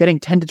 I'm getting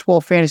 10 to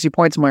 12 fantasy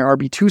points in my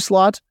RB2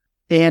 slot,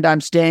 and I'm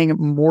staying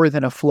more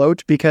than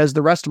afloat because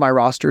the rest of my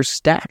roster is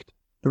stacked.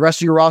 The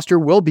rest of your roster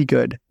will be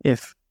good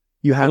if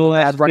you have a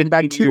bad running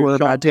back 2 or a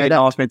bad tight end.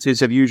 Offenses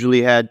have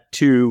usually had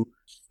 2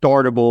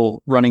 startable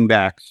running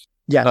backs.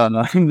 Yeah.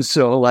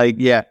 So,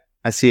 yeah,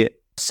 I see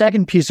it.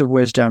 Second piece of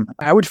wisdom,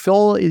 I would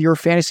fill your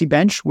fantasy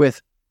bench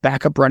with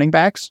backup running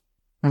backs,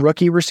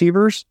 rookie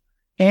receivers,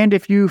 and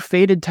if you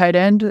faded tight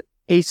end,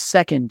 a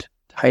second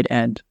tight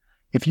end.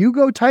 If you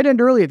go tight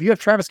end early, if you have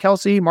Travis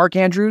Kelce, Mark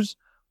Andrews,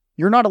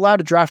 you're not allowed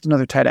to draft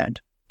another tight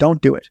end.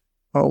 Don't do it.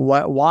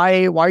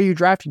 Why are you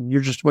drafting?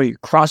 You're just you're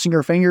crossing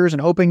your fingers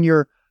and hoping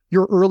your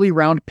early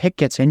round pick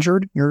gets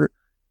injured. You're,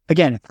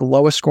 again, the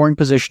lowest scoring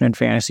position in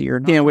fantasy. You're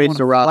not can't wait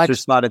to roster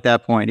spot at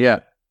that point. Yeah.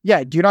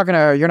 Yeah. You're not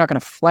gonna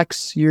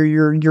flex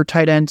your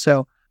tight end.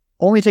 So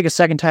only take a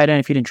second tight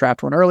end if you didn't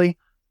draft one early.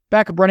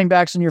 Backup running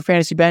backs in your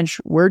fantasy bench.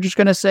 We're just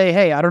gonna say,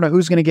 hey, I don't know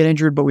who's gonna get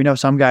injured, but we know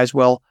some guys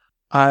will.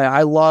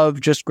 I love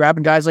just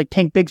grabbing guys like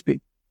Tank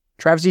Bigsby.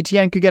 Travis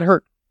Etienne could get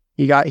hurt.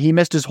 He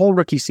missed his whole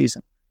rookie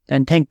season.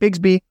 And Tank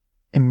Bigsby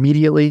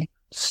immediately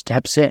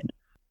steps in.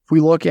 If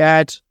we look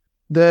at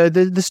the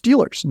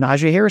Steelers,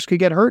 Najee Harris could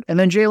get hurt, and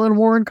then Jaylen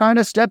Warren kind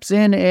of steps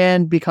in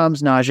and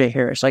becomes Najee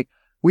Harris.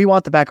 We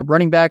want the backup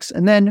running backs,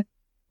 and then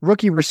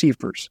rookie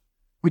receivers.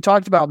 We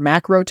talked about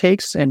macro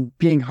takes and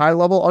being high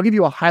level. I'll give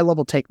you a high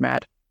level take,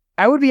 Matt.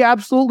 I would be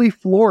absolutely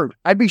floored.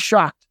 I'd be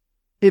shocked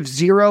if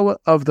 0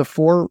 of the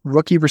 4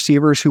 rookie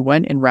receivers who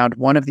went in round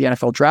 1 of the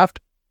NFL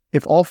draft,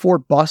 if all 4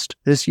 bust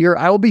this year,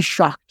 I will be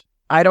shocked.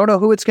 I don't know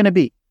who it's going to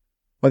be.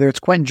 Whether it's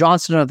Quentin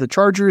Johnston of the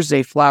Chargers,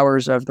 Zay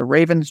Flowers of the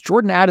Ravens,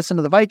 Jordan Addison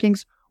of the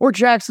Vikings, or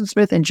Jackson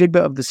Smith and Jigba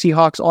of the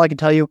Seahawks, all I can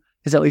tell you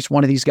is at least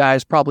one of these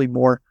guys, probably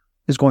more,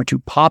 is going to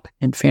pop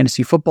in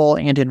fantasy football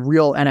and in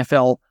real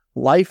NFL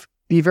life,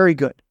 be very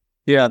good.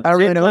 Yeah, I don't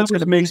really know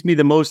what makes me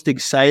the most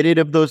excited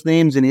of those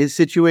names in his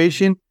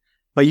situation,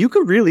 but you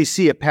could really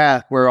see a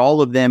path where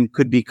all of them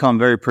could become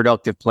very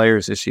productive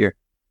players this year.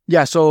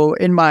 Yeah, so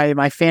in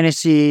my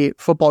fantasy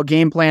football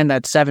game plan,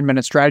 that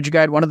 7-minute strategy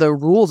guide, one of the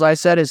rules I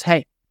said is,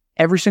 hey,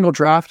 every single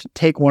draft,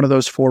 take one of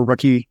those 4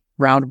 rookie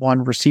round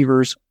 1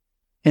 receivers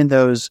in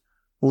those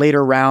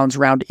later rounds,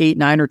 round 8,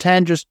 9, or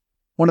 10. Just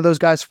one of those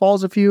guys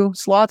falls a few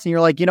slots, and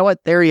you're like, you know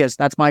what? There he is.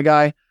 That's my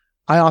guy.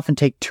 I often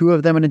take 2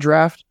 of them in a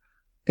draft.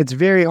 It's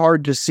very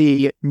hard to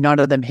see none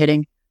of them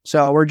hitting.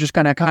 So we're just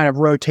going to kind of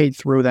rotate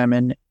through them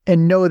and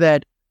know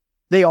that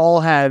they all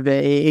have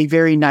a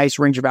very nice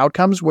range of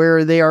outcomes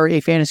where they are a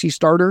fantasy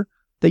starter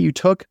that you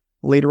took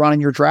later on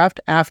in your draft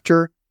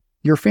after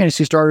your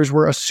fantasy starters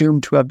were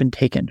assumed to have been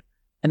taken.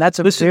 And that's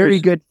a very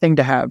good thing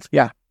to have.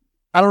 Yeah.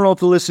 I don't know if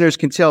the listeners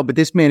can tell, but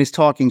this man is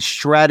talking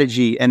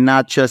strategy and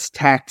not just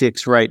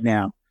tactics right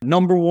now.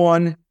 Number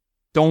 1,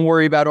 don't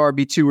worry about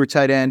RB2 or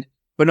tight end.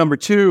 But number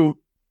 2,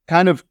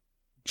 kind of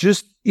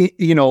just,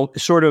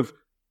 sort of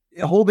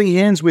holding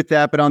hands with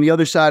that. But on the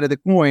other side of the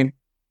coin,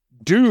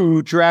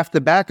 do draft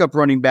the backup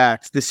running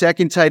backs, the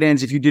second tight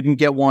ends if you didn't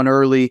get one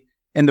early,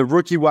 and the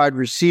rookie wide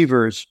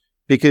receivers,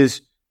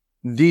 because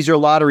these are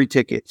lottery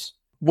tickets.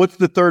 What's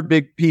the third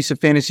big piece of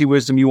fantasy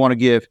wisdom you want to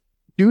give?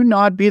 Do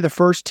not be the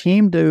first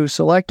team to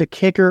select a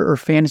kicker or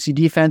fantasy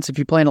defense if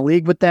you play in a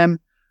league with them.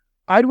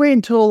 I'd wait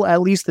until at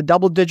least the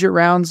double-digit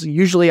rounds.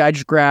 Usually I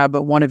just grab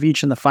one of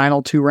each in the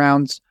final 2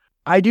 rounds.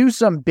 I do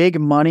some big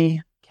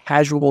money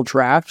casual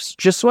drafts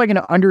just so I can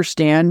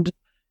understand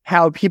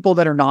how people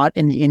that are not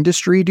in the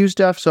industry do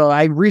stuff. So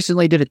I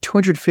recently did a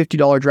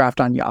 $250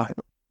 draft on Yahoo.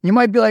 You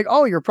might be like,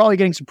 oh, you're probably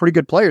getting some pretty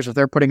good players if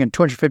they're putting in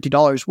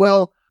 $250.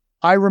 Well,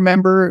 I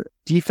remember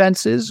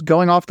defenses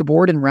going off the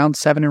board in round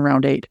 7 and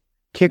round 8.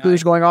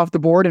 Kickers going off the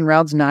board in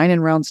rounds 9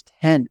 and rounds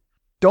 10.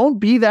 Don't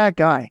be that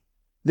guy.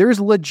 There's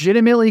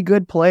legitimately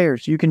good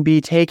players you can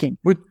be taking.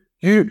 But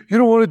you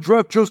don't want to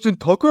draft Justin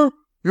Tucker?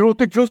 You don't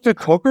think Justin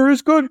Tucker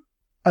is good?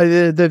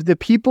 The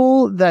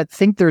people that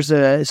think there's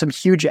some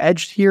huge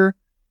edge here,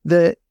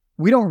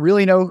 we don't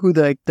really know who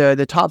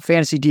the top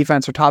fantasy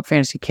defense or top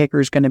fantasy kicker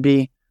is going to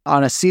be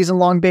on a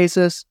season-long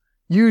basis.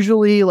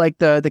 Usually, like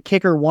the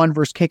kicker 1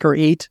 versus kicker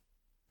 8,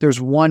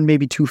 there's 1,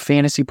 maybe 2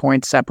 fantasy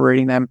points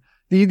separating them.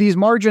 These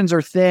margins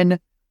are thin.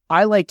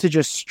 I like to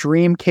just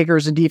stream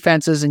kickers and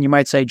defenses, and you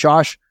might say,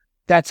 Josh,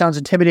 that sounds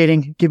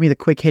intimidating. Give me the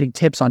quick hitting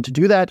tips on to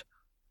do that.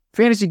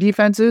 Fantasy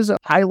defenses,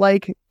 I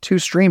like to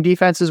stream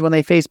defenses when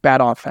they face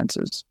bad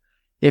offenses.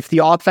 If the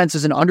offense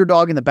is an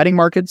underdog in the betting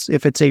markets,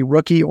 if it's a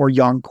rookie or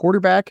young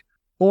quarterback,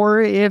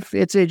 or if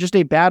it's just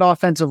a bad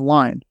offensive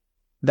line,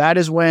 that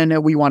is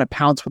when we want to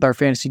pounce with our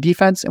fantasy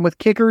defense. And with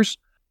kickers,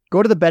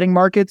 go to the betting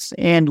markets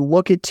and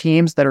look at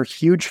teams that are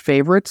huge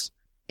favorites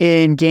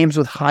in games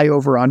with high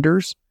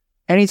over-unders.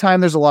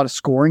 Anytime there's a lot of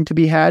scoring to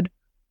be had,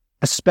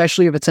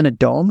 especially if it's in a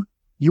dome,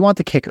 you want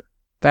the kicker.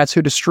 That's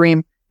who to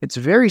stream. It's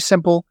very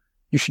simple.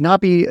 You should not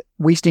be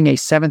wasting a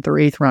 7th or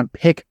 8th round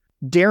pick.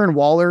 Darren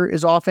Waller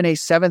is often a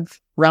 7th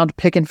round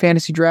pick in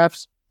fantasy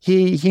drafts.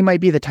 He might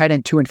be the tight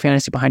end 2 in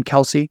fantasy behind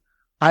Kelsey.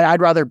 I'd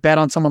rather bet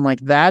on someone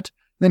like that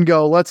than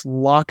go, let's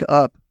lock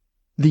up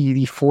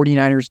the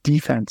 49ers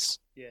defense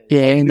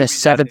in the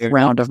 7th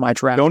round of my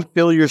draft. Don't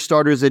fill your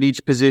starters at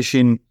each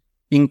position,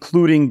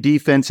 including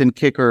defense and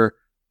kicker,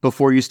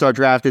 before you start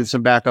drafting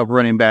some backup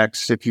running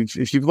backs if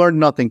you've learned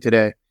nothing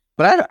today.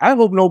 But I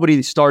hope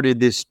nobody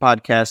started this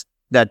podcast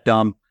that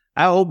dumb.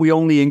 I hope we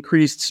only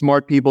increased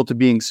smart people to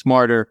being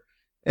smarter.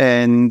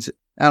 And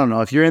I don't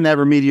know, if you're in that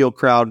remedial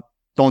crowd,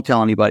 don't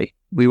tell anybody.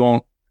 We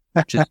won't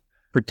just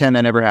pretend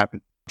that never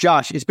happened.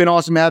 Josh, it's been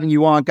awesome having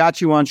you on.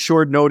 Got you on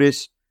short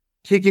notice.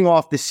 Kicking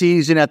off the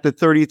season at the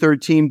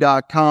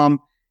 33rdteam.com.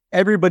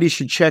 Everybody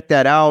should check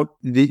that out.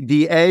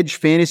 The Edge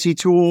fantasy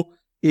tool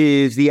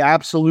is the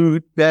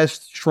absolute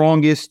best,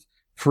 strongest,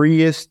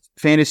 freest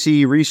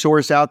fantasy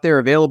resource out there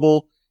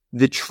available.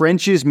 The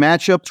Trenches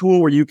matchup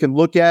tool, where you can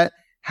look at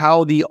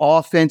how the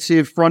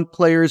offensive front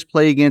players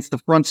play against the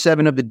front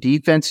 7 of the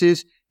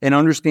defenses and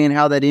understand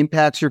how that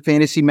impacts your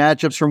fantasy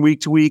matchups from week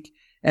to week.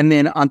 And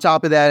then on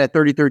top of that, at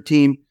 33rd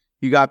Team,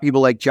 you got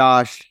people like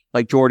Josh,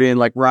 like Jordan,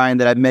 like Ryan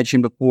that I've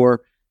mentioned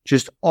before.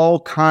 Just all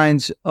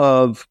kinds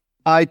of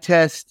eye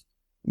test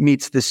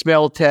meets the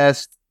smell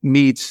test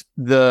meets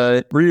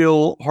the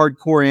real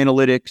hardcore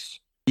analytics.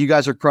 You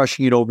guys are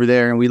crushing it over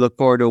there, and we look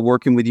forward to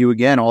working with you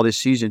again all this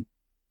season.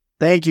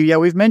 Thank you. Yeah,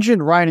 we've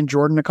mentioned Ryan and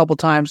Jordan a couple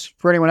times.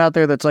 For anyone out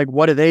there that's like,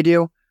 what do they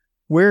do?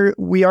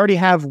 We already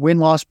have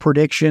win-loss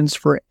predictions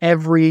for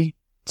every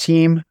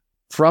team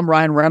from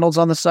Ryan Reynolds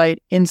on the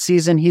site. In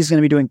season, he's going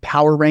to be doing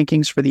power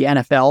rankings for the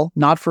NFL,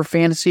 not for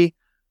fantasy,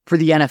 for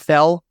the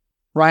NFL.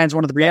 Ryan's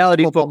one of the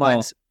reality football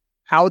minds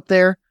out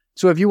there.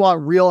 So if you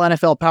want real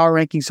NFL power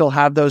rankings, he'll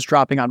have those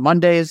dropping on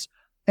Mondays.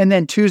 And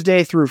then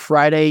Tuesday through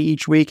Friday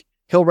each week,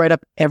 he'll write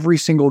up every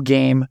single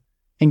game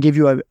and give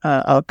you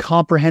a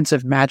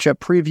comprehensive matchup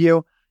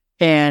preview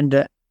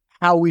and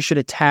how we should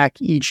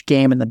attack each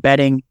game in the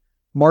betting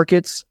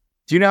markets.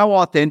 Do you know how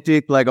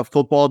authentic like a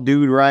football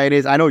dude Ryan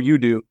is? I know you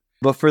do,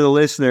 but for the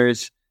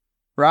listeners,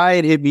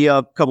 Ryan hit me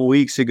up a couple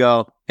weeks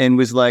ago and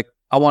was like,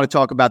 I want to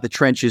talk about the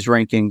Trenches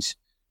rankings,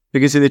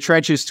 because in the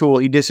Trenches tool,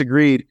 he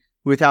disagreed.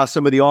 with how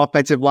some of the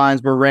offensive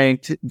lines were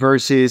ranked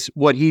versus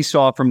what he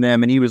saw from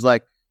them. And he was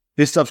like,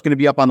 this stuff's going to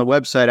be up on the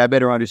website. I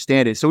better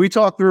understand it. So we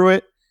talked through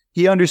it.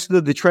 He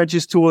understood the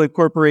trenches tool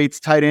incorporates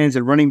tight ends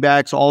and running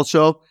backs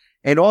also.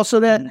 And also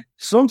that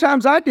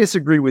sometimes I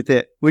disagree with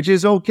it, which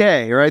is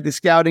okay, right? The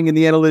scouting and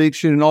the analytics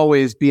shouldn't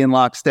always be in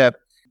lockstep.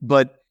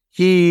 But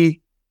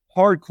he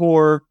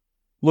hardcore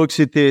looks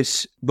at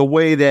this the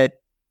way that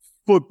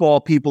football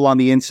people on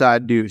the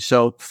inside do.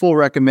 So full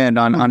recommend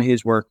on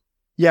his work.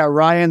 Yeah,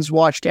 Ryan's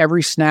watched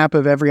every snap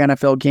of every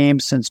NFL game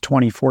since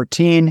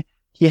 2014.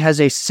 He has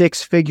a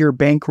 6-figure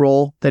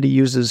bankroll that he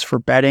uses for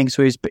betting.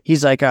 So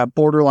he's like a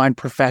borderline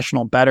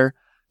professional bettor.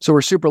 So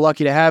we're super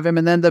lucky to have him.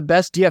 And then the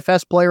best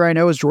DFS player I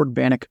know is Jordan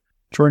Vanek.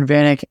 Jordan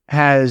Vanek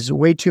has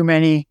way too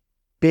many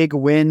big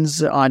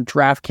wins on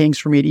DraftKings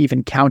for me to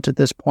even count at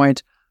this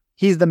point.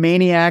 He's the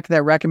maniac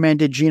that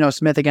recommended Geno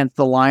Smith against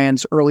the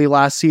Lions early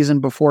last season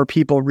before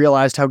people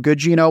realized how good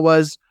Geno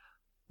was.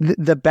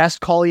 The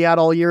best call he had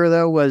all year,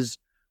 though, was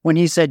when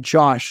he said,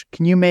 Josh,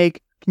 can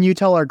you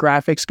tell our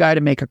graphics guy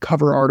to make a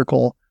cover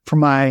article for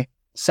my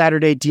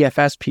Saturday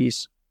DFS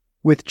piece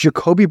with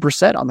Jacoby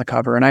Brissett on the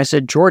cover? And I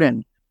said,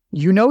 Jordan,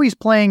 you know he's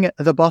playing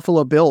the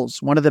Buffalo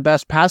Bills, one of the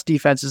best pass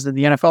defenses in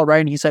the NFL, right?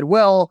 And he said,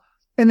 well,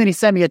 and then he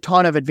sent me a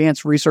ton of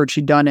advanced research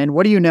he'd done. And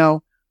what do you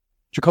know?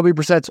 Jacoby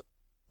Brissett's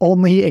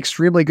only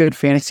extremely good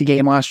fantasy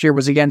game last year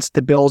was against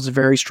the Bills'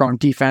 very strong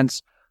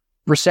defense.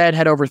 Brissett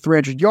had over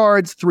 300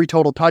 yards, 3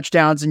 total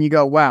touchdowns, and you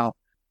go, wow,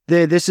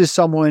 this is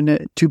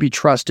someone to be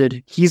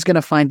trusted. He's going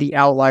to find the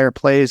outlier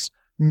plays.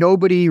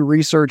 Nobody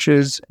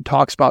researches and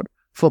talks about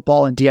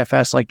football and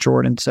DFS like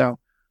Jordan. So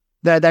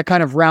that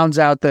kind of rounds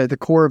out the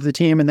core of the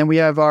team. And then we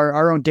have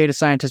our own data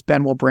scientist,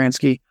 Ben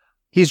Wilbransky.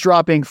 He's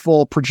dropping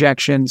full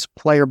projections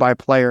player by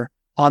player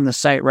on the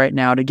site right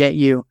now to get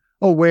you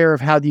aware of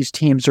how these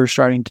teams are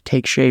starting to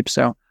take shape.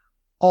 So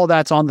all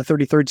that's on the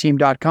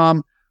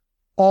 33rdteam.com.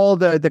 All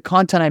the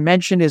content I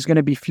mentioned is going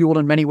to be fueled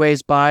in many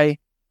ways by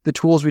the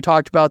tools we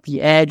talked about,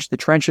 the Edge, the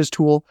Trenches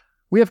tool.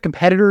 We have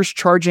competitors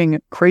charging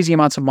crazy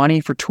amounts of money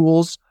for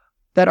tools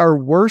that are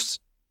worse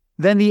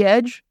than the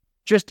Edge,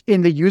 just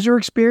in the user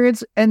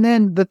experience. And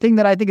then the thing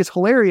that I think is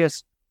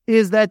hilarious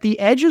is that the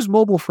Edge is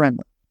mobile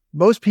friendly.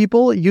 Most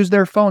people use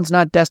their phones,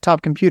 not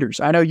desktop computers.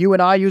 I know you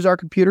and I use our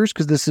computers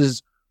because this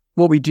is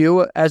what we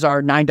do as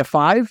our 9 to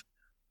 5.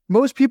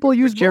 Most people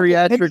use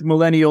geriatric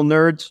millennial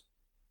nerds.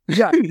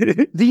 Yeah,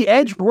 the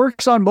Edge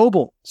works on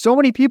mobile. So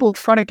many people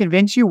trying to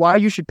convince you why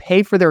you should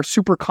pay for their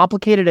super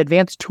complicated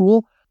advanced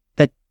tool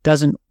that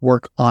doesn't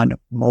work on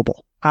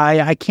mobile.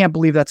 I can't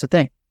believe that's a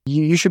thing.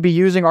 You should be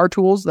using our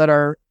tools that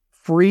are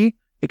free,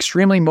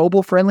 extremely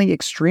mobile friendly,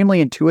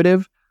 extremely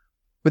intuitive.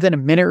 Within a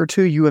minute or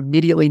two, you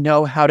immediately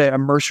know how to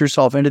immerse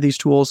yourself into these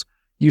tools.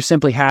 You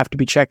simply have to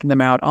be checking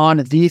them out on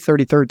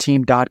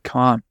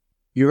the33rdteam.com.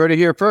 You heard it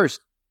here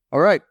first. All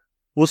right.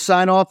 We'll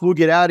sign off. We'll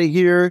get out of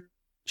here.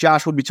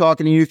 Josh will be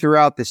talking to you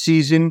throughout the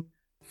season.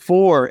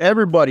 For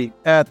everybody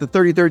at the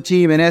 33rd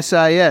Team and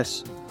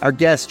SIS, our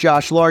guest,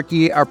 Josh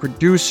Larky, our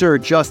producer,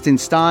 Justin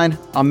Stein,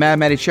 I'm Matt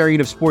Manicherian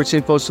of Sports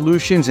Info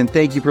Solutions, and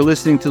thank you for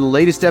listening to the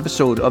latest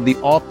episode of the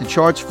Off the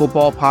Charts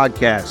Football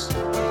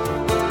Podcast.